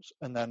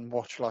 and then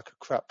watch like a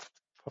crap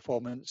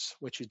performance,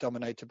 which is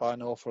dominated by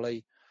an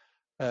awfully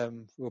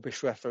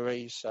rubbish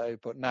referees.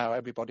 But now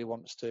everybody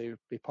wants to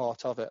be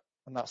part of it,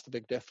 and that's the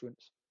big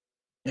difference.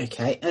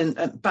 Okay,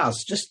 and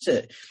Baz, just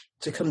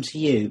to come to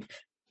you,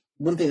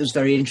 one thing that was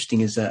very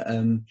interesting is that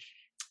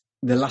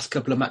the last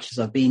couple of matches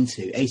I've been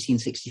to,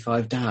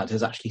 1865 Dad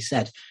has actually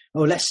said,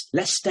 "Oh, let's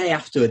stay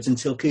afterwards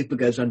until Cooper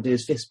goes around and do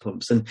his fist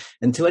pumps." And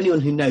to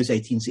anyone who knows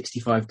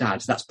 1865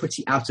 Dad, that's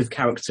pretty out of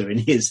character in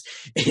his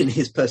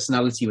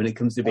personality when it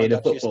comes to being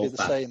a football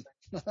fan.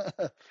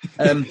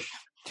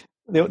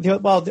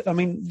 Well, I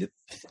mean,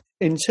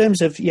 in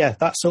terms of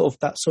that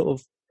sort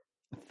of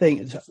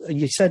thing,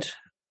 you said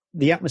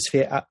the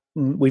atmosphere.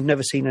 We've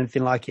never seen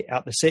anything like it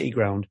at the City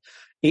Ground.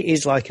 It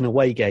is like an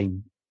away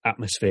game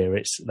atmosphere.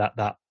 It's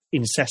that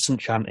incessant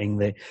chanting,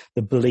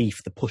 the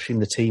belief, the pushing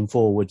the team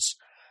forwards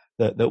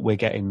that we're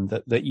getting.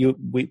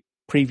 We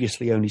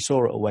previously only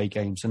saw at away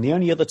games, and the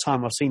only other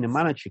time I've seen a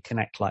manager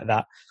connect like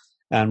that,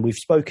 and we've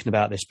spoken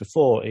about this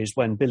before, is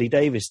when Billy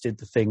Davies did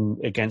the thing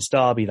against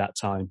Derby that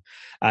time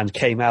and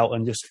came out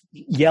and just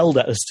yelled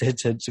at us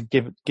to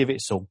give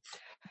it some.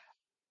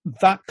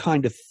 That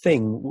kind of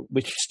thing,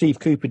 which Steve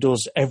Cooper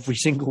does every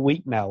single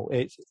week now,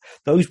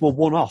 those were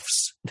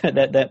one-offs,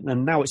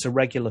 and now it's a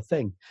regular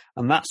thing.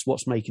 And that's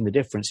what's making the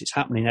difference. It's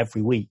happening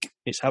every week.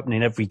 It's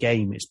happening every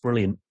game. It's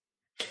brilliant.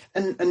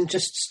 And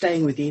just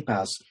staying with you,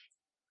 Baz,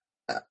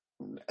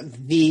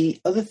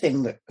 the other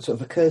thing that sort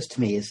of occurs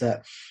to me is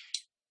that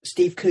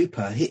Steve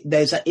Cooper,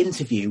 there's that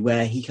interview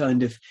where he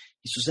sort of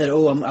said,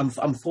 "Oh,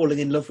 I'm falling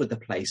in love with the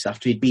place,"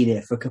 after he'd been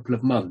here for a couple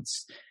of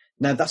months.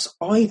 Now, that's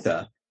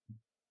either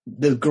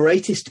the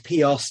greatest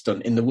PR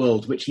stunt in the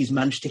world, which he's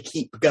managed to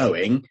keep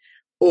going,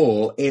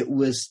 or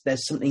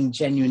there's something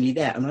genuinely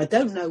there. And I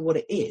don't know what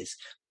it is,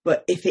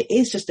 but if it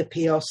is just a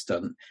PR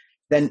stunt,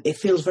 then it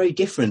feels very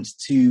different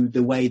to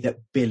the way that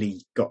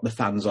Billy got the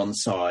fans on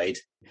side.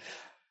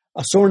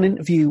 I saw an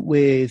interview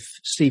with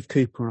Steve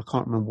Cooper, and I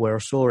can't remember where I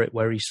saw it,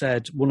 where he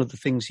said one of the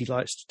things he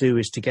likes to do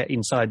is to get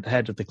inside the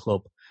head of the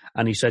club.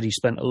 And he said he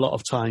spent a lot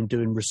of time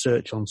doing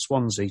research on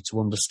Swansea to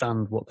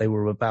understand what they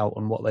were about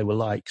and what they were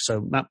like.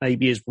 So that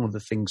maybe is one of the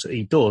things that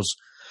he does.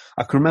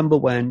 I can remember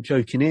when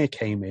Joe Kinnear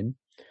came in,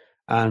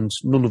 and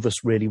none of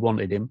us really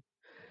wanted him.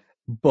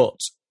 But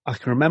I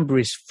can remember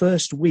his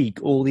first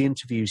week, all the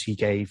interviews he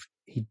gave,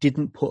 he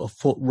didn't put a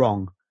foot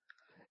wrong.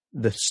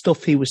 The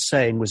stuff he was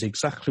saying was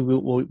exactly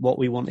what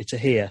we wanted to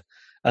hear.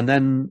 And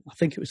then I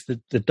think it was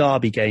the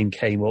Derby game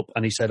came up,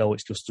 and he said, "Oh,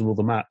 it's just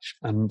another match."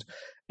 And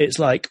it's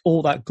like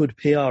all that good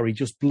PR he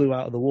just blew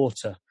out of the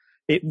water.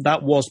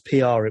 That was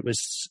PR.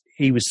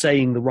 He was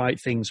saying the right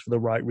things for the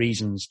right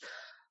reasons.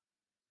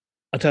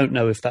 I don't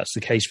know if that's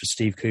the case for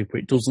Steve Cooper.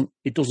 It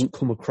doesn't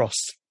come across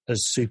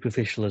as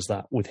superficial as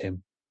that with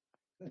him.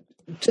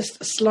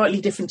 Just a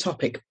slightly different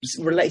topic,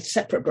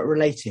 separate but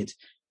related.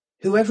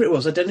 Whoever it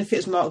was, I don't know if it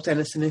was Mark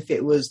Dennison, if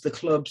it was the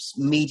club's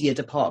media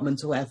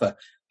department or whatever,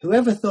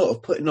 whoever thought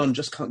of putting on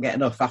Just Can't Get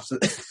Enough after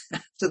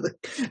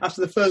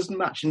the first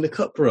match in the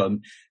cup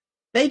run,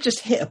 they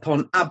just hit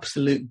upon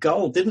absolute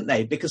gold, didn't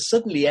they? Because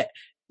suddenly,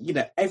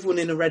 everyone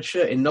in a red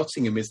shirt in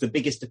Nottingham is the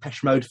biggest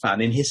Depeche Mode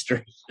fan in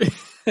history.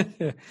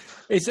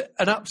 It's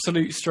an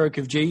absolute stroke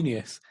of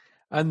genius.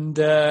 And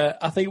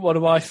I think one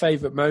of my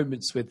favourite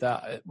moments with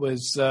that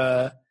was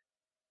the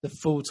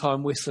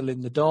full-time whistle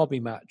in the Derby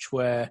match,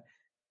 where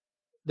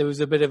there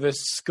was a bit of a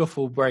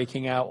scuffle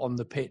breaking out on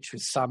the pitch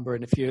with Samba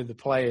and a few of the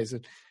players,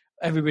 and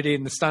everybody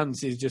in the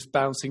stands is just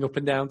bouncing up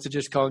and down to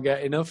Just Can't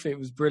Get Enough. It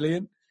was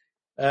brilliant.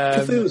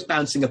 Cafu was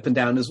bouncing up and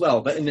down as well,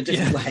 but in a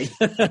different way.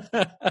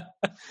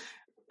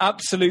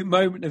 Absolute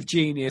moment of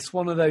genius.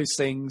 One of those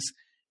things,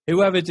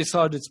 whoever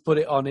decided to put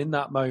it on in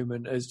that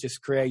moment has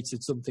just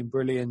created something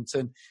brilliant.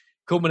 And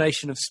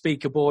culmination of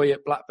Speaker Boy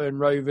at Blackburn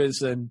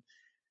Rovers and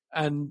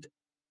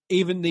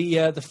even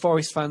the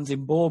Forest fans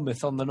in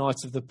Bournemouth on the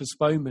night of the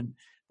postponement.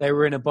 They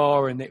were in a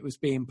bar and it was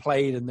being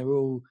played and they were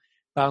all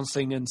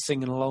bouncing and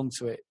singing along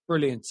to it.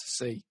 Brilliant to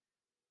see.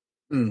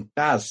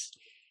 Baz?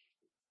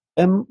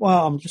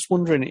 Well, I'm just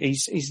wondering,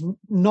 he's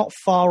not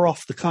far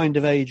off the kind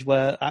of age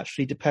where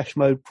actually Depeche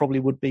Mode probably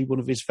would be one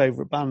of his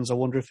favourite bands. I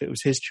wonder if it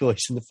was his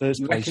choice in the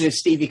first place. You reckon it's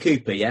Stevie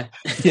Cooper, yeah?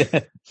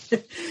 Yeah.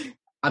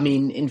 I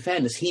mean, in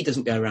fairness, he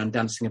doesn't go around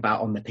dancing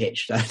about on the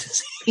pitch, though,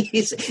 does he?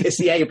 It's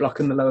the A Block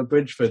and the Lower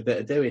Bridgeford that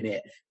are doing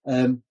it.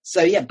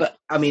 But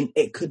I mean,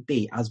 it could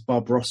be, as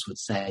Bob Ross would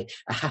say,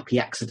 a happy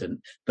accident.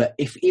 But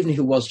even if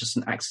it was just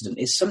an accident,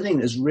 it's something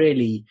that's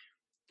really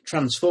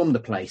transformed the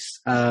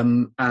place.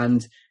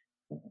 And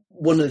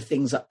one of the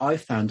things that I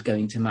found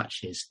going to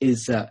matches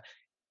is that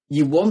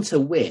you want to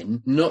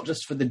win, not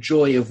just for the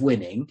joy of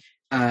winning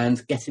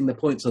and getting the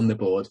points on the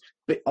board,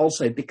 but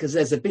also because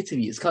there's a bit of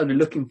you that's kind of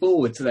looking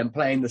forward to them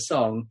playing the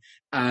song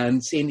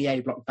and seeing the A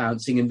Block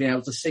bouncing and being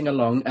able to sing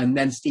along, and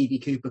then Stevie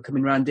Cooper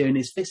coming around doing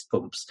his fist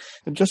pumps.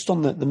 And just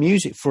on the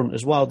music front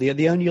as well,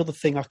 the only other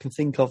thing I can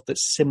think of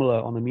that's similar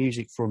on the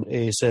music front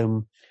is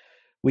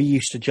We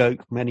used to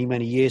joke many,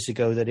 many years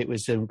ago that it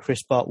was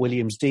Chris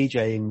Bart-Williams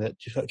DJing that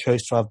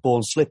chose to have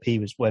Born Slippy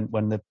was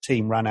when the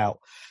team ran out.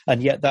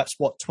 And yet that's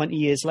 20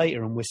 years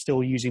later, and we're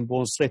still using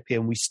Born Slippy,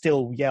 and we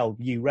still yell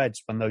 "You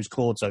Reds" when those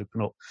chords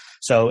open up.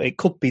 So it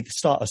could be the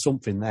start of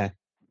something there.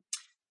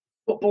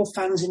 Football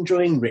fans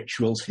enjoying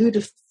rituals. Who'd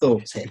have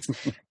thought it?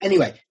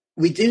 Anyway,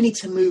 we do need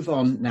to move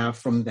on now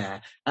from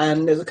there.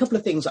 And there's a couple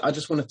of things that I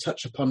just want to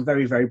touch upon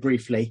very, very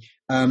briefly.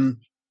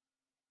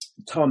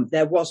 Tom,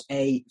 there was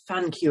a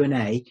fan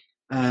Q&A,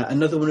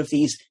 another one of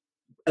these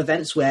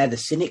events where the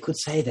cynic would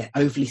say they're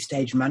overly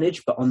stage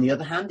managed, but on the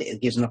other hand,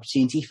 it gives an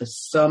opportunity for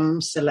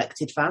some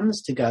selected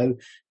fans to go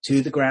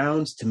to the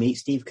ground, to meet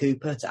Steve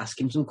Cooper, to ask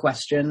him some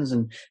questions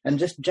and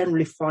just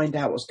generally find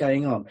out what's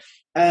going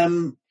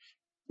on.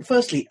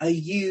 Firstly, are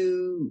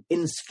you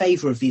in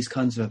favour of these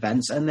kinds of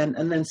events? And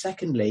then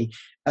secondly,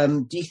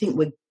 do you think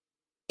we're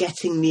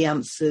getting the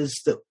answers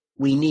that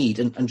we need?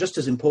 And just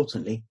as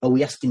importantly, are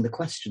we asking the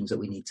questions that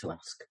we need to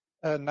ask?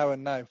 No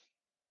and no.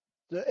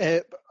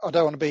 I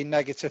don't want to be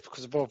negative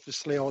because of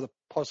obviously all the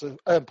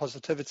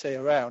positivity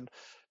around.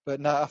 But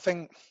no, I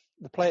think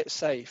they play it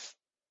safe.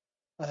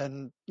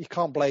 And you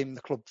can't blame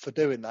the club for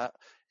doing that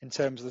in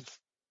terms of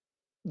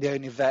they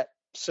only vet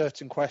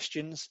certain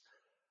questions.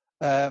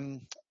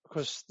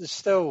 Because there's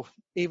still,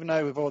 even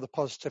though with all the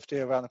positivity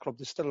around the club,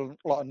 there's still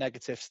a lot of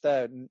negatives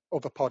there. And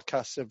other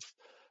podcasts have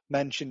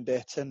mentioned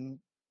it. And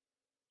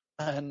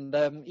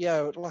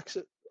yeah, like I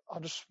said, I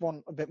just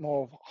want a bit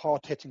more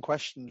hard-hitting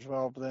questions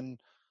rather than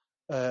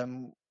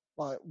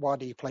like, why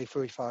do you play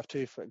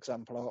 3-5-2, for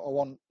example? I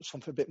want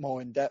something a bit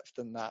more in-depth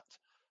than that.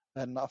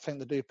 And I think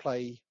they do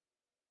play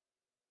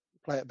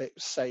it a bit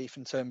safe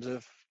in terms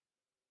of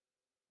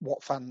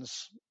what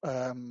fans'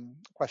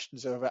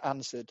 questions are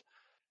answered.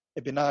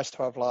 It'd be nice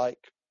to have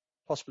like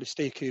possibly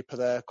Steve Cooper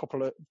there, a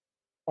couple of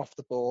off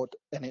the board,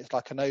 and it's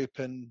like an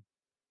open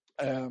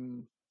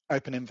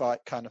invite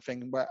kind of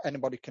thing where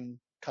anybody can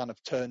kind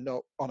of turn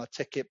up on a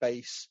ticket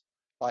base.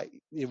 Like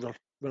you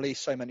release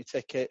so many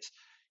tickets,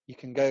 you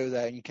can go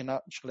there and you can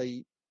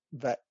actually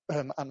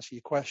answer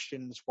your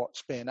questions,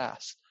 what's being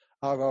asked.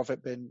 I'd rather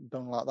it been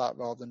done like that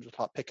rather than just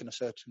like picking a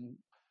certain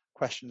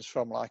questions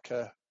from like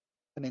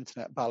an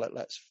internet ballot,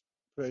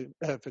 for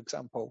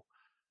example.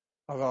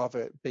 I'd rather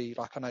it be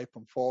like an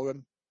open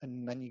forum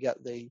and then you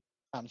get the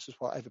answers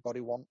what everybody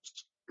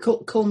wants.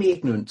 Call me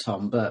ignorant,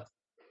 Tom, but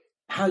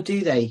how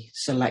do they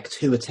select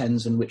who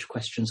attends and which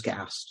questions get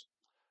asked?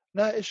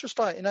 No, it's just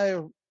like,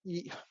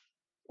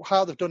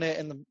 how they've done it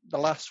in the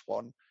last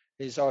one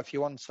is, if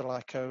you want to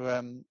like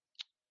the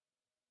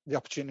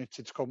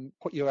opportunity to come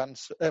put your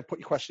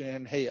question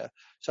in here.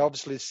 So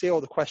obviously see all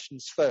the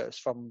questions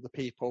first from the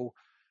people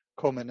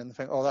coming and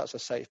think, oh, that's a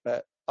safe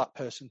bet, that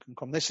person can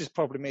come. This is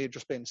probably me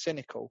just being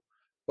cynical,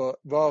 but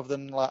rather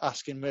than like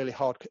asking really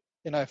hard,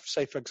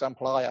 say for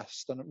example, I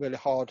asked a really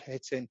hard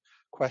hitting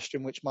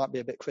question, which might be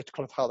a bit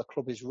critical of how the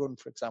club is run,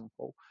 for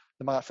example,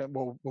 they might think,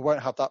 well, we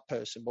won't have that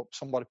person, but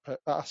somebody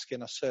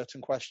asking a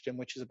certain question,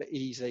 which is a bit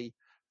easy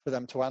for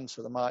them to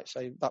answer, they might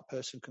say that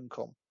person can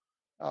come.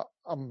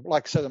 I'm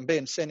like I said, I'm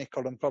being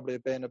cynical and probably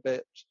being a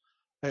bit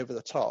over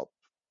the top,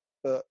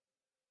 but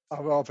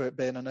I'd rather it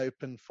being an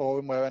open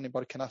forum where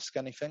anybody can ask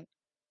anything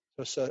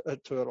to a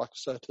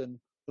certain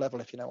level,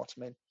 if you know what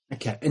I mean.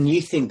 Okay, and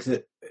you think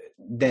that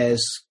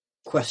there's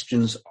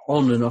questions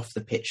on and off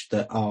the pitch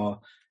that are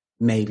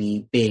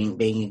maybe being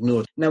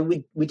ignored. Now,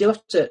 we do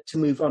have to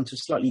move on to a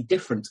slightly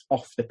different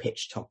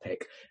off-the-pitch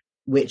topic,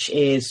 which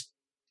is,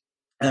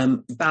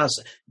 Baz,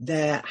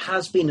 there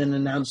has been an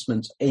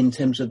announcement in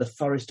terms of the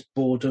Forest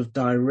Board of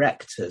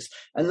Directors,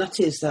 and that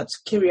is that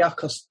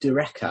Kyriakos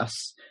Dourekas,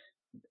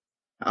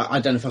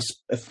 I don't know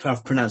if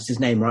I've pronounced his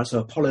name right, so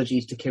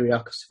apologies to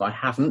Kyriakos if I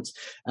haven't.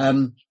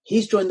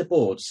 He's joined the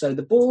board. So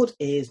the board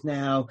is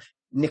now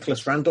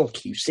Nicholas Randall,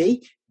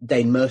 QC,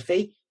 Dane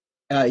Murphy,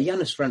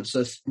 Yanis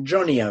Francis,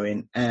 Johnny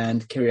Owen,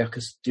 and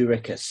Kyriakos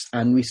Dourekas.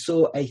 And we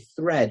saw a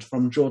thread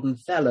from Jordan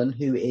Fellon,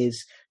 who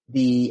is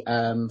the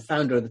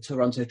founder of the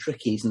Toronto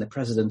Trickies and the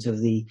president of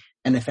the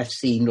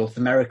NFFC North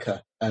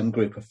America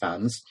group of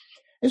fans.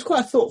 It was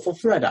quite a thoughtful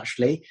thread,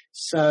 actually.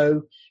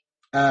 So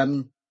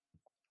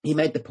he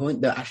made the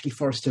point that actually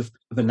Forest have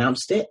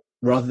announced it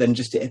rather than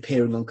just it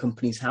appearing on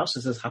Company's House,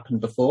 as has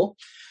happened before.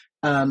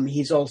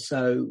 He's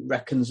also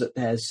reckons that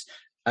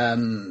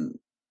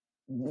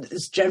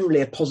it's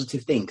generally a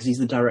positive thing because he's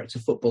the director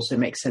of football, so it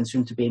makes sense for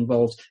him to be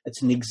involved at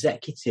an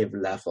executive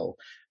level.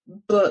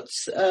 But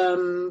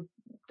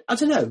I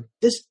don't know.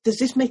 Does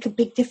this make a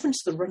big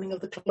difference to the running of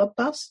the club,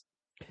 Baz?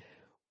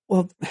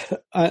 Well,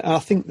 I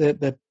think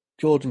that the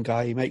Jordan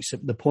guy, he makes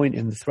the point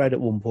in the thread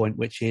at one point,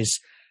 which is,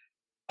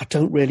 I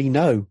don't really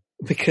know,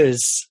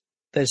 because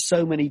there's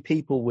so many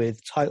people with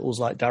titles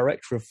like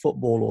director of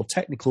football or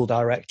technical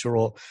director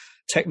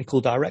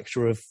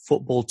of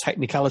football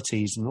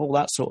technicalities and all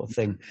that sort of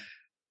thing.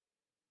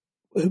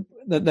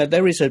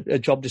 There is a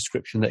job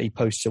description that he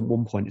posts at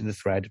one point in the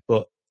thread,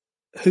 but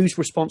who's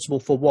responsible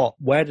for what?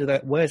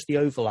 Where's the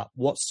overlap?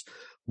 What's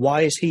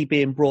Why is he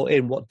being brought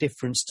in? What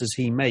difference does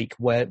he make?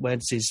 Where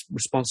does his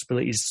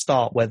responsibilities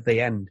start? Where do they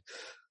end?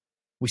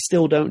 We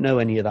still don't know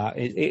any of that.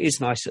 It is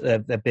nice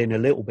that they've been a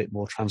little bit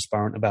more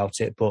transparent about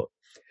it, but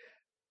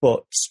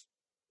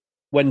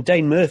when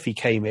Dane Murphy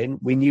came in,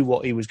 we knew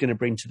what he was going to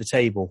bring to the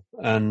table,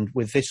 and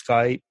with this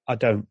guy, I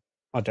don't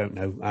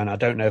know, and I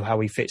don't know how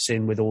he fits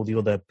in with all the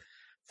other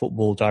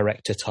football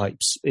director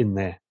types in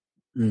there.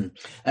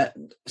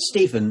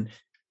 Stephen,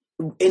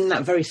 in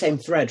that very same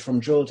thread from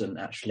Jordan,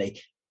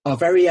 actually, our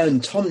very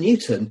own Tom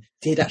Newton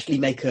did actually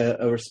make a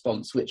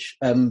response which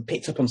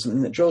picked up on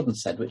something that Jordan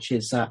said, which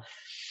is that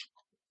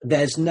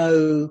there's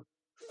no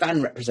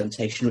fan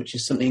representation, which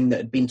is something that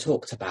had been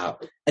talked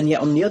about. And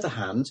yet, on the other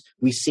hand,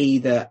 we see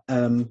that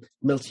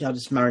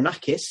Miltiadis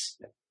Marinakis,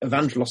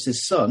 Evangelos'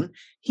 son,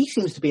 he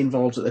seems to be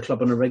involved at the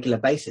club on a regular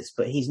basis,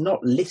 but he's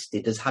not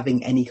listed as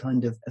having any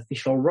kind of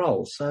official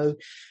role. So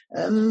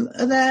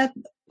are there,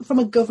 from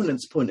a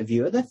governance point of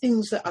view, are there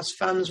things that as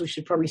fans we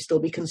should probably still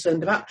be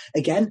concerned about?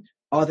 Again,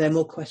 are there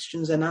more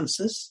questions than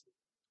answers?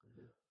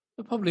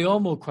 There probably are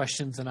more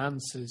questions than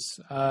answers.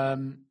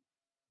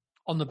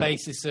 On the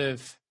basis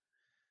of,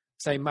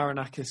 say,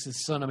 Marinakis'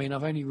 son, I mean,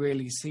 I've only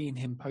really seen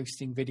him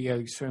posting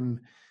videos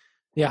from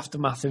the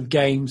aftermath of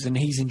games, and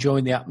he's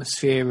enjoying the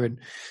atmosphere and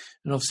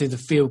obviously the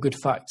feel-good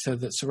factor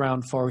that's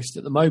around Forest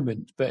at the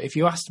moment. But if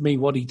you asked me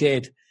what he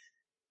did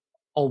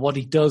or what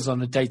he does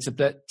on a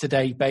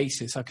day-to-day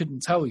basis, I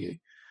couldn't tell you.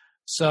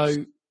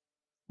 So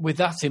with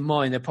that in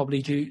mind, there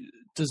probably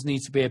does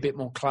need to be a bit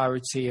more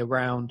clarity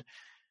around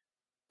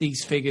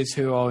these figures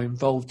who are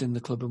involved in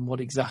the club and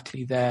what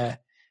exactly their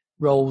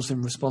roles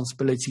and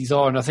responsibilities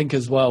are. And I think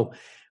as well,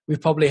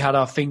 we've probably had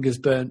our fingers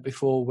burnt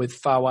before with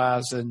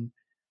Fawaz and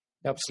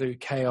the absolute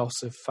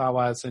chaos of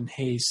Fawaz and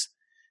his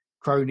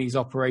cronies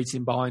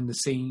operating behind the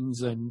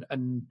scenes and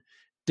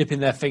dipping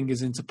their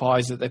fingers into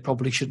pies that they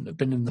probably shouldn't have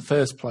been in the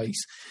first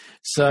place.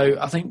 So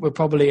I think we're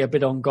probably a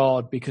bit on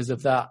guard because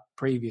of that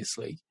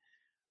previously.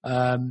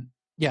 I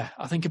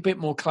think a bit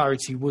more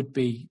clarity would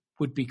be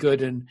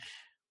good and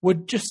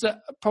would just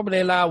probably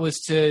allow us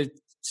to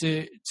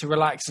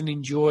relax and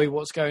enjoy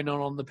what's going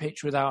on the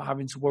pitch without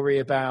having to worry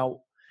about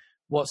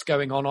what's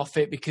going on off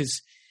it.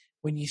 Because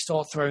when you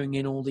start throwing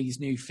in all these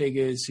new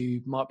figures who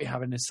might be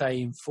having a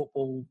say in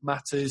football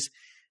matters,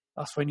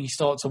 that's when you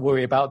start to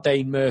worry about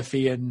Dane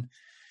Murphy and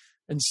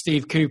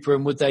Steve Cooper,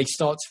 and would they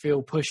start to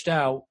feel pushed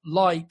out?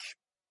 Like,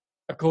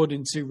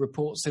 according to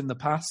reports in the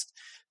past,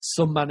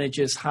 some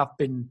managers have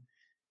been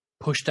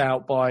pushed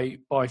out by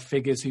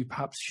figures who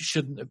perhaps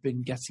shouldn't have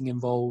been getting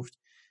involved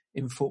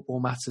in football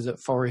matters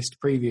at Forest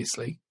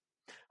previously.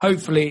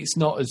 Hopefully it's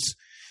not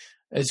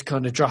as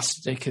kind of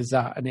drastic as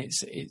that, and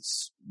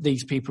it's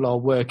these people are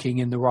working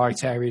in the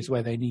right areas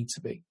where they need to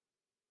be.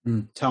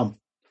 Tom?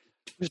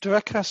 Was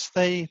Durekas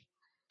the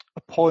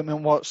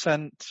appointment what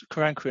sent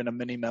Karanka in a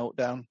mini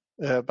meltdown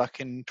back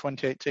in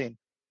 2018?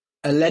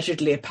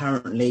 Allegedly,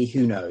 apparently,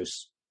 who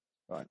knows?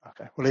 Right,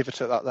 okay. We'll leave it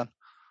at that then.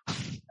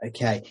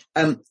 Okay.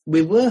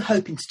 We were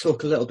hoping to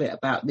talk a little bit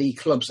about the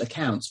club's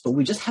accounts, but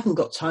we just haven't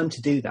got time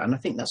to do that. And I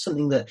think that's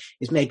something that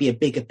is maybe a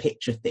bigger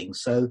picture thing.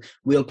 So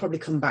we'll probably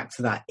come back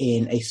to that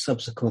in a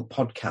subsequent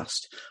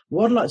podcast.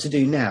 What I'd like to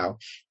do now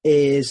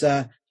is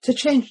to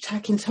change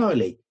tack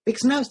entirely,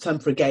 because now it's time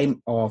for a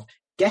game of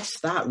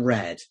Guess That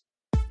Red.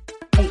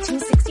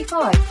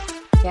 1865.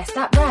 Guess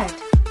That Red.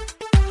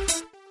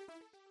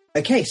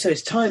 Okay, so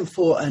it's time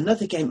for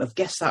another game of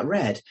Guess That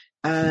Red.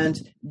 And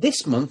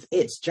this month,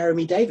 it's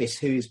Jeremy Davis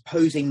who is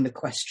posing the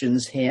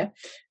questions here.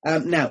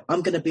 Now,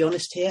 I'm going to be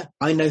honest here.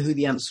 I know who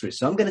the answer is.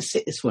 So I'm going to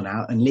sit this one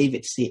out and leave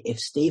it to see if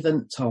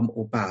Stephen, Tom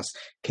or Baz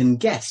can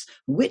guess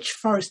which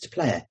Forest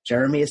player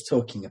Jeremy is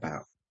talking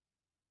about.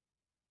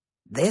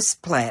 This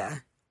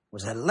player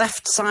was a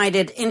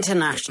left-sided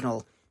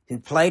international who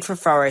played for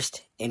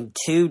Forest in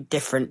 2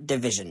 different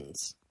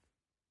divisions.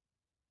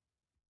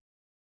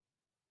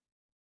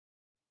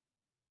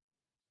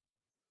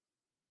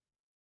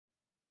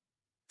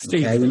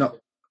 Steve. Okay, we're not...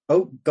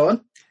 Oh, go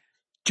on.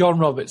 John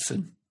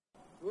Robertson.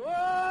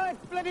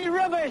 What? Bloody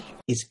rubbish!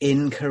 Is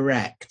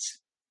incorrect.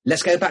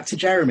 Let's go back to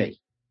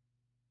Jeremy.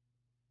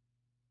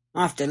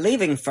 After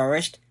leaving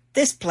Forest,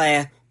 this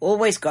player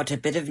always got a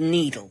bit of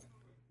needle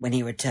when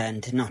he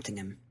returned to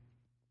Nottingham.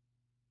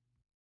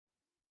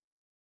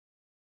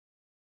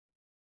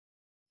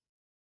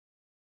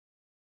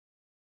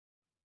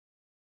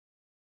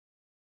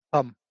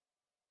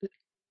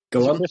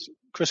 Go on.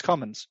 Chris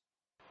Commons.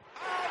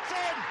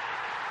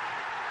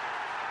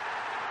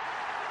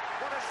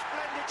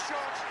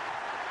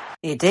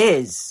 It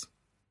is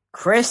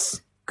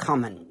Chris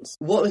Commons.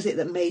 What was it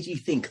that made you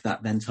think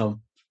that then,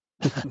 Tom?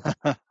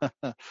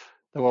 The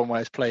one where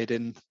he's played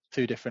in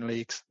 2 different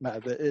leagues. No,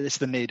 it's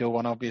the needle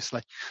one,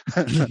 obviously.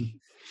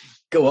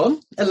 Go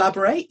on,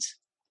 elaborate.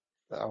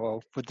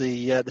 Well, with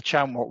the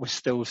chant, what we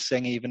still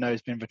sing, even though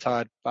he's been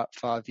retired about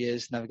 5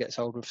 years, never gets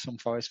old with some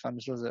Forest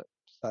fans, does it?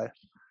 So,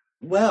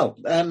 well,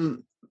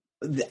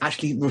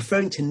 actually,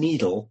 referring to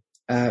needle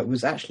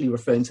was actually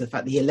referring to the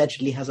fact that he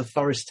allegedly has a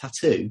Forest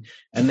tattoo,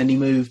 and then he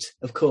moved,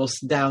 of course,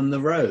 down the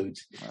road.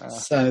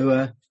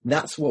 So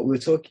That's what we were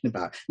talking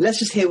about. Let's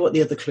just hear what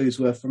the other clues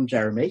were from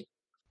Jeremy.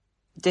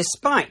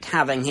 Despite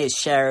having his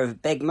share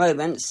of big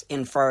moments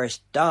in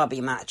Forest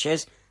derby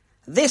matches,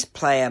 this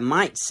player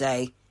might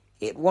say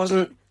it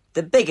wasn't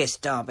the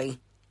biggest derby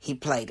he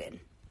played in.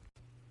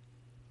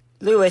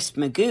 Lewis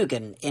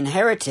McGugan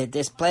inherited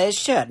this player's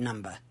shirt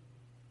number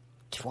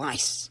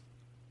twice.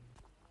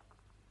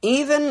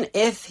 Even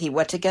if he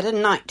were to get a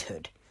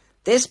knighthood,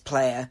 this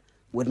player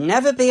would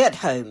never be at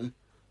home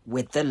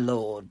with the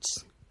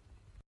Lords.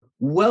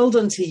 Well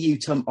done to you,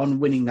 Tom, on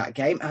winning that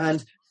game.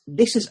 And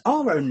this is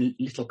our own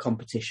little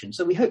competition,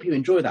 so we hope you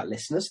enjoy that,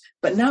 listeners.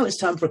 But now it's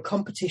time for a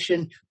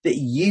competition that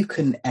you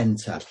can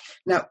enter.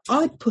 Now,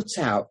 I put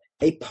out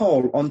a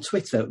poll on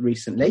Twitter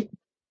recently,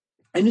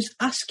 and was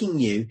asking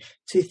you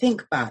to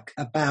think back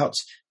about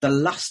the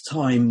last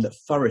time that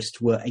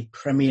Forest were a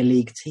Premier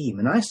League team.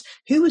 And I asked,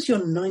 who was your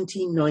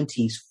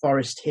 1990s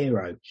Forest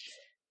hero?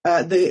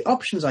 The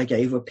options I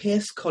gave were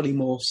Pearce,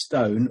 Collymore,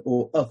 Stone,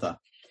 or other.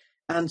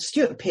 And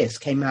Stuart Pearce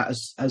came out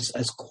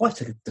as quite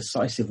a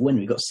decisive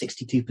winner. He got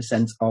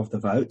 62% of the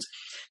vote.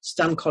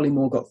 Stan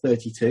Collymore got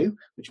 32%,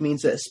 which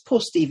means that poor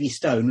Stevie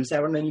Stone was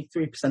there on only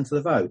 3% of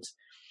the vote.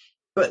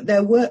 But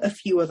there were a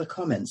few other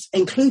comments,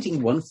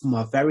 including one from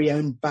our very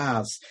own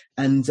Baz.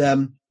 And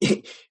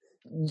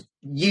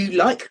you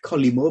like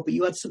Collymore, but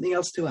you had something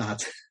else to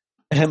add.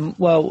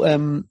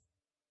 Collymore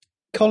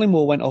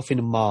went off in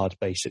a mard,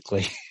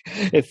 basically.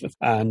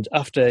 And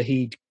after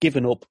he'd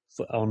given up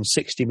on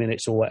 60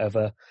 minutes or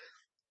whatever,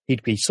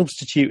 he'd be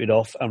substituted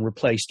off and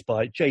replaced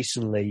by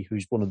Jason Lee,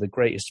 who's one of the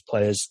greatest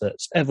players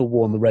that's ever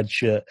worn the red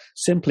shirt,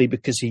 simply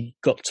because he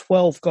got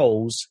 12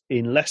 goals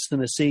in less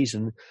than a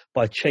season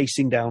by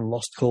chasing down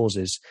lost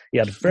causes. He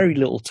had very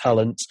little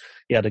talent,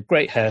 he had a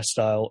great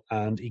hairstyle,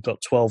 and he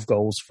got 12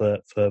 goals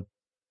for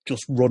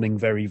just running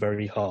very,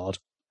 very hard.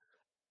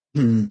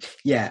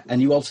 Yeah,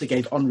 and you also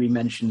gave honorary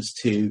mentions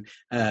to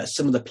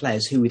some of the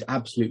players who would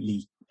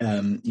absolutely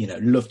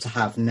love to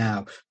have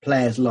now.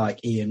 Players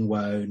like Ian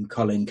Wone,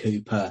 Colin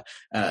Cooper,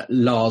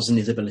 Lars and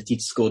his ability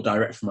to score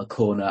direct from a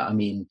corner. I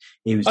mean,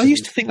 I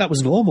used to think that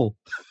was normal.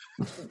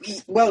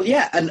 Well,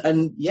 yeah,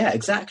 and yeah,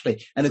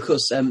 exactly. And of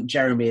course,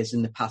 Jeremy has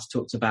in the past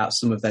talked about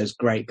some of those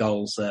great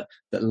goals that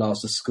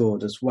Lars has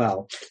scored as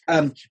well.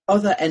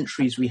 Other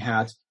entries we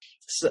had.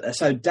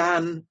 So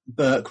Dan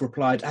Burke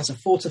replied, as a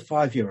 4 to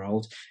 5 year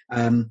old,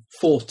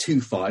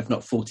 425,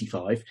 not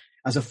 45.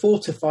 As a 4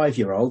 to 5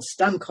 year old,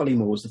 Stan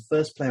Collymore was the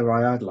first player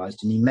I idolised,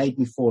 and he made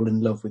me fall in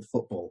love with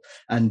football.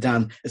 And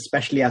Dan,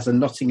 especially as a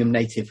Nottingham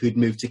native who'd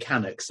moved to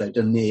Cannock, so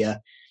done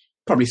the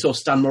probably saw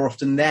Stan more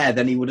often there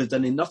than he would have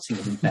done in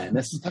Nottingham, in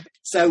fairness.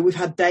 So we've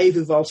had Dave,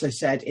 who've also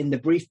said, in the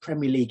brief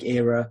Premier League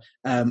era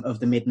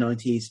of the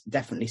mid-90s,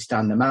 definitely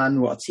Stan the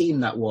man. What a team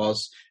that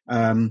was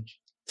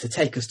to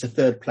take us to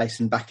third place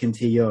and back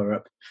into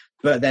Europe.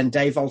 But then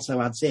Dave also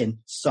adds in,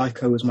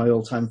 Psycho was my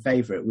all-time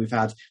favourite. We've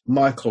had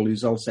Michael,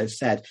 who's also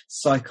said,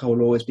 Psycho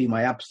will always be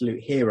my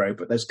absolute hero,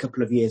 but those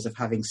couple of years of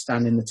having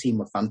Stan in the team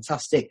were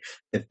fantastic.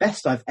 The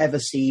best I've ever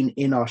seen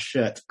in our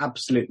shirt,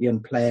 absolutely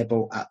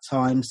unplayable at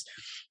times.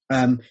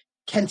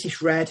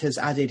 Kentish Red has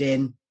added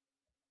in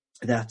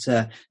that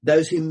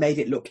those who made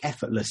it look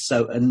effortless,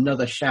 so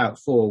another shout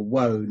for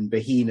Wone,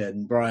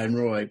 Bohinen, Brian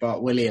Roy,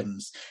 Bart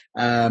Williams.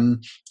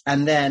 And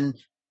then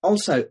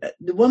also,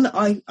 the one that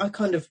I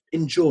kind of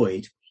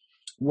enjoyed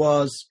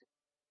was,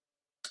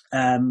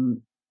 so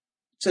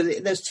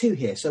there's two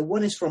here. So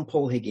one is from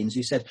Paul Higgins,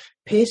 who said,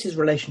 Pearce's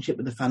relationship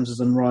with the fans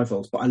was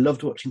unrivaled, but I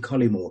loved watching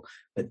Collymore.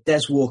 But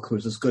Des Walker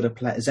was as good a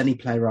player as any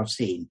player I've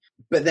seen.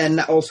 But then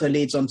that also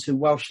leads on to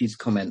Welsh's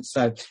comments.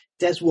 So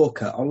Des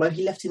Walker, although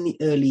he left in the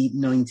early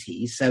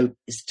 90s, so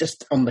it's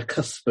just on the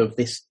cusp of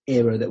this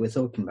era that we're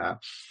talking about,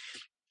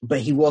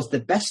 but he was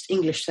the best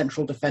English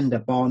central defender,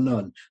 bar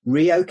none.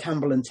 Rio,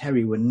 Campbell and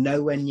Terry were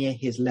nowhere near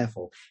his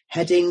level.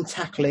 Heading,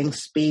 tackling,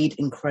 speed,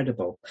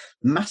 incredible.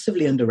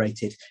 Massively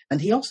underrated. And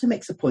he also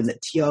makes a point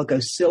that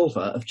Thiago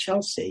Silva of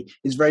Chelsea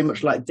is very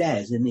much like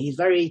Des, and he's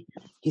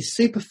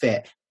super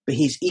fit, but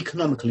he's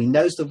economical. He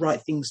knows the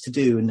right things to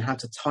do and how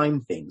to time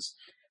things.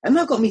 And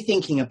that got me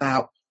thinking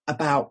about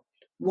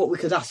what we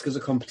could ask as a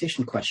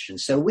competition question.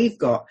 So we've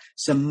got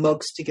some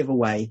mugs to give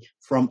away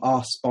from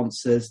our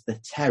sponsors, The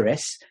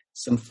Terrace,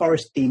 some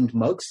Forest-themed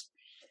mugs.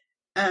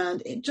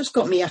 And it just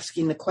got me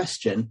asking the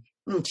question,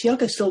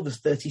 Thiago Silva's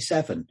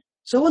 37.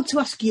 So I want to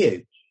ask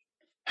you,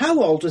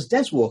 how old was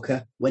Des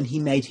Walker when he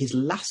made his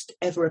last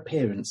ever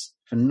appearance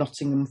for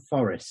Nottingham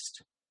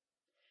Forest?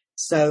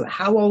 So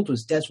how old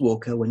was Des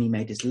Walker when he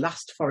made his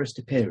last Forest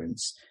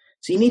appearance?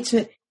 So you need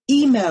to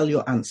email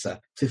your answer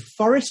to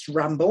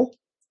forestramble,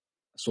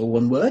 that's all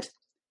one word,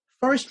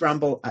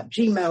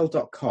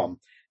 forestramble@gmail.com.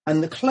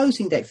 And the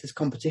closing date for this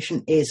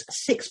competition is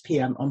 6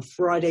 p.m. on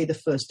Friday, the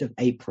 1st of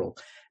April.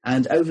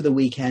 And over the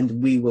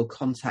weekend, we will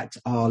contact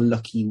our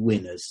lucky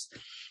winners.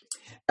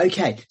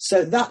 Okay,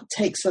 so that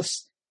takes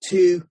us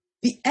to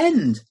the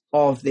end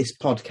of this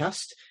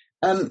podcast.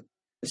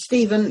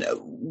 Stephen,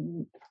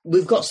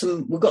 we've got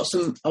some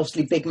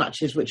obviously big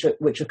matches which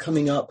are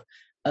coming up.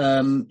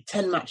 10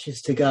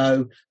 matches to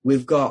go.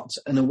 We've got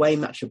an away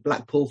match at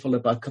Blackpool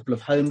followed by a couple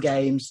of home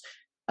games.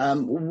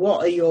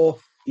 What are your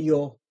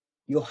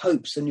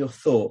hopes and your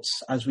thoughts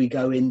as we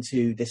go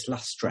into this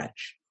last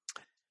stretch?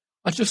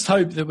 I just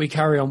hope that we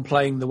carry on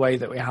playing the way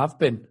that we have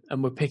been,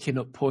 and we're picking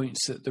up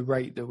points at the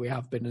rate that we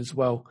have been as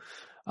well.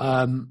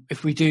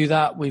 If we do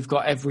that, we've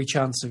got every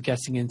chance of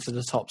getting into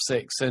the top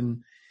 6,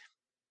 and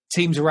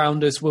teams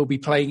around us will be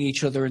playing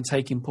each other and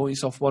taking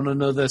points off one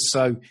another.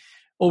 So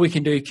all we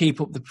can do is keep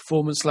up the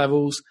performance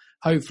levels.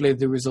 Hopefully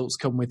the results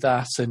come with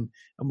that, and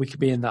we can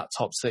be in that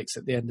top 6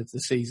 at the end of the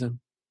season.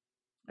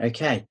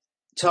 Okay.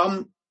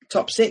 Tom,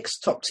 top 6,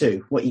 top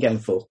 2, what are you going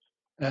for?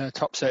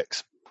 Top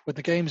 6. With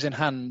the games in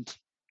hand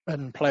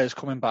and players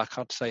coming back,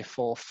 I'd say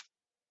 4th.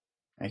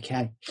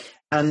 Okay.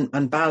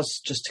 And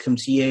Baz, just to come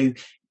to you,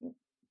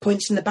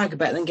 points in the bag are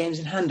better than games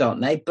in hand, aren't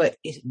they? But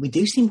we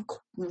do seem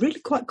really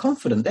quite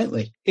confident, don't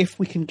we? If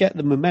we can get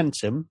the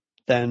momentum,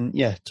 then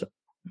yeah,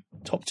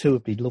 top 2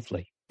 would be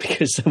lovely,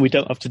 because then we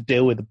don't have to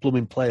deal with the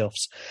blooming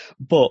playoffs.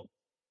 But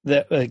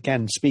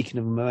again, speaking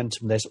of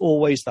momentum, there's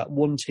always that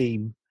one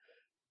team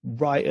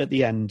right at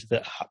the end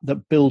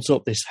that builds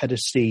up this head of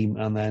steam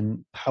and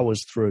then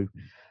powers through.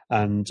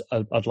 And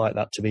I'd like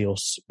that to be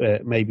us.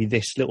 Maybe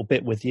this little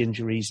bit with the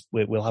injuries,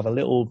 we'll have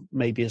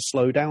maybe a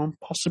slowdown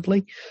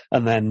possibly,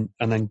 and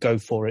then go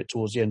for it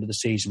towards the end of the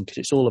season, because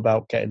it's all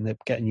about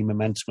getting your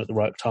momentum at the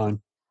right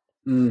time.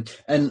 And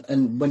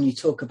when you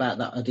talk about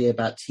that idea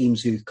about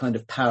teams who kind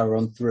of power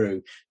on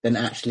through, then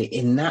actually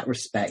in that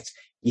respect,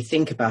 you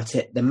think about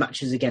it, the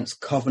matches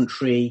against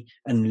Coventry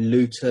and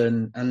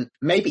Luton and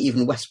maybe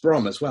even West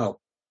Brom as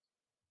well,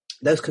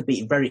 those could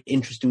be very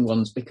interesting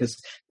ones, because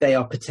they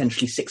are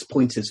potentially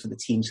 6-pointers for the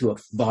teams who are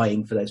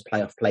vying for those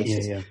playoff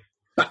places. Yeah.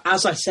 But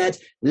as I said,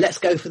 let's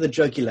go for the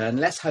jugular, and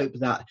let's hope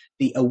that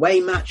the away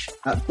match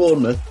at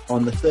Bournemouth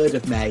on the 3rd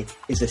of May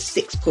is a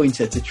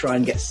 6-pointer to try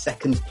and get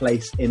second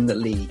place in the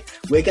league.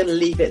 We're going to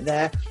leave it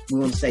there. We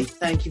want to say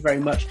thank you very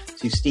much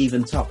to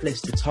Stephen Topless,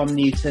 to Tom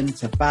Newton,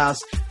 to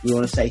Baz. We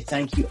want to say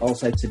thank you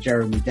also to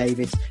Jeremy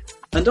Davies.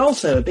 And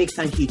also a big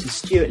thank you to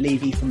Stuart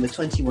Levy from the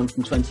 21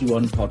 from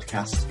 21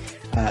 podcast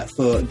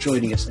for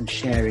joining us and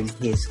sharing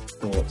his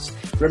thoughts.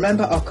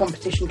 Remember, our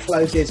competition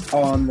closes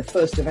on the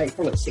 1st of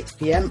April at 6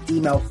 p.m.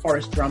 Email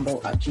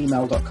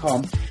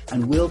forestramble@gmail.com,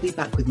 and we'll be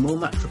back with more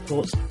match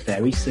reports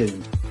very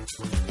soon.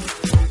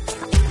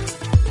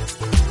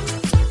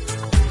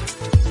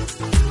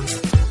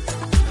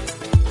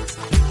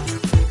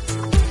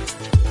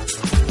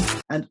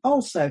 And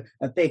also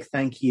a big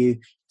thank you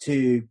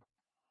to...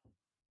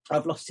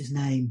 I've lost his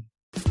name.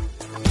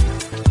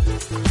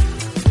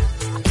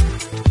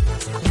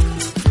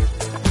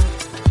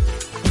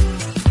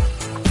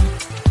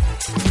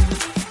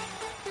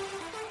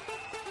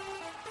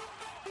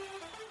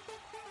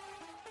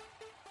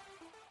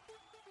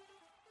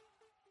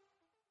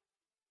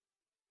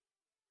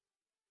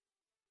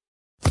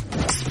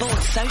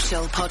 Sports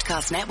Social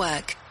Podcast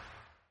Network.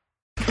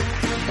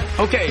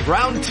 Okay,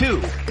 round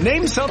 2.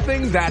 Name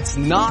something that's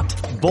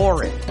not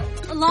boring.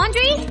 A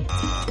laundry?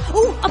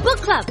 Ooh, a book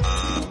club.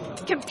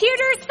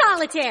 Computer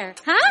solitaire,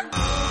 huh?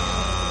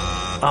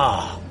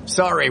 Ah,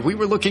 sorry, we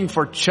were looking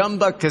for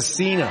Chumba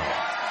Casino.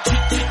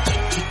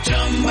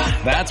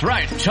 That's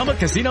right,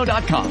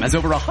 ChumbaCasino.com has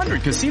over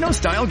 100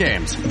 casino-style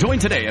games. Join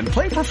today and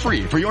play for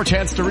free for your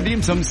chance to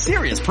redeem some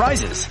serious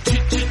prizes.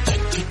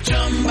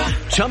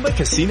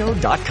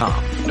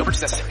 ChumbaCasino.com. No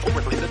purchase necessary. Void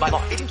where prohibited by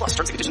law. 18+ terms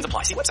and conditions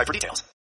apply. See website for details.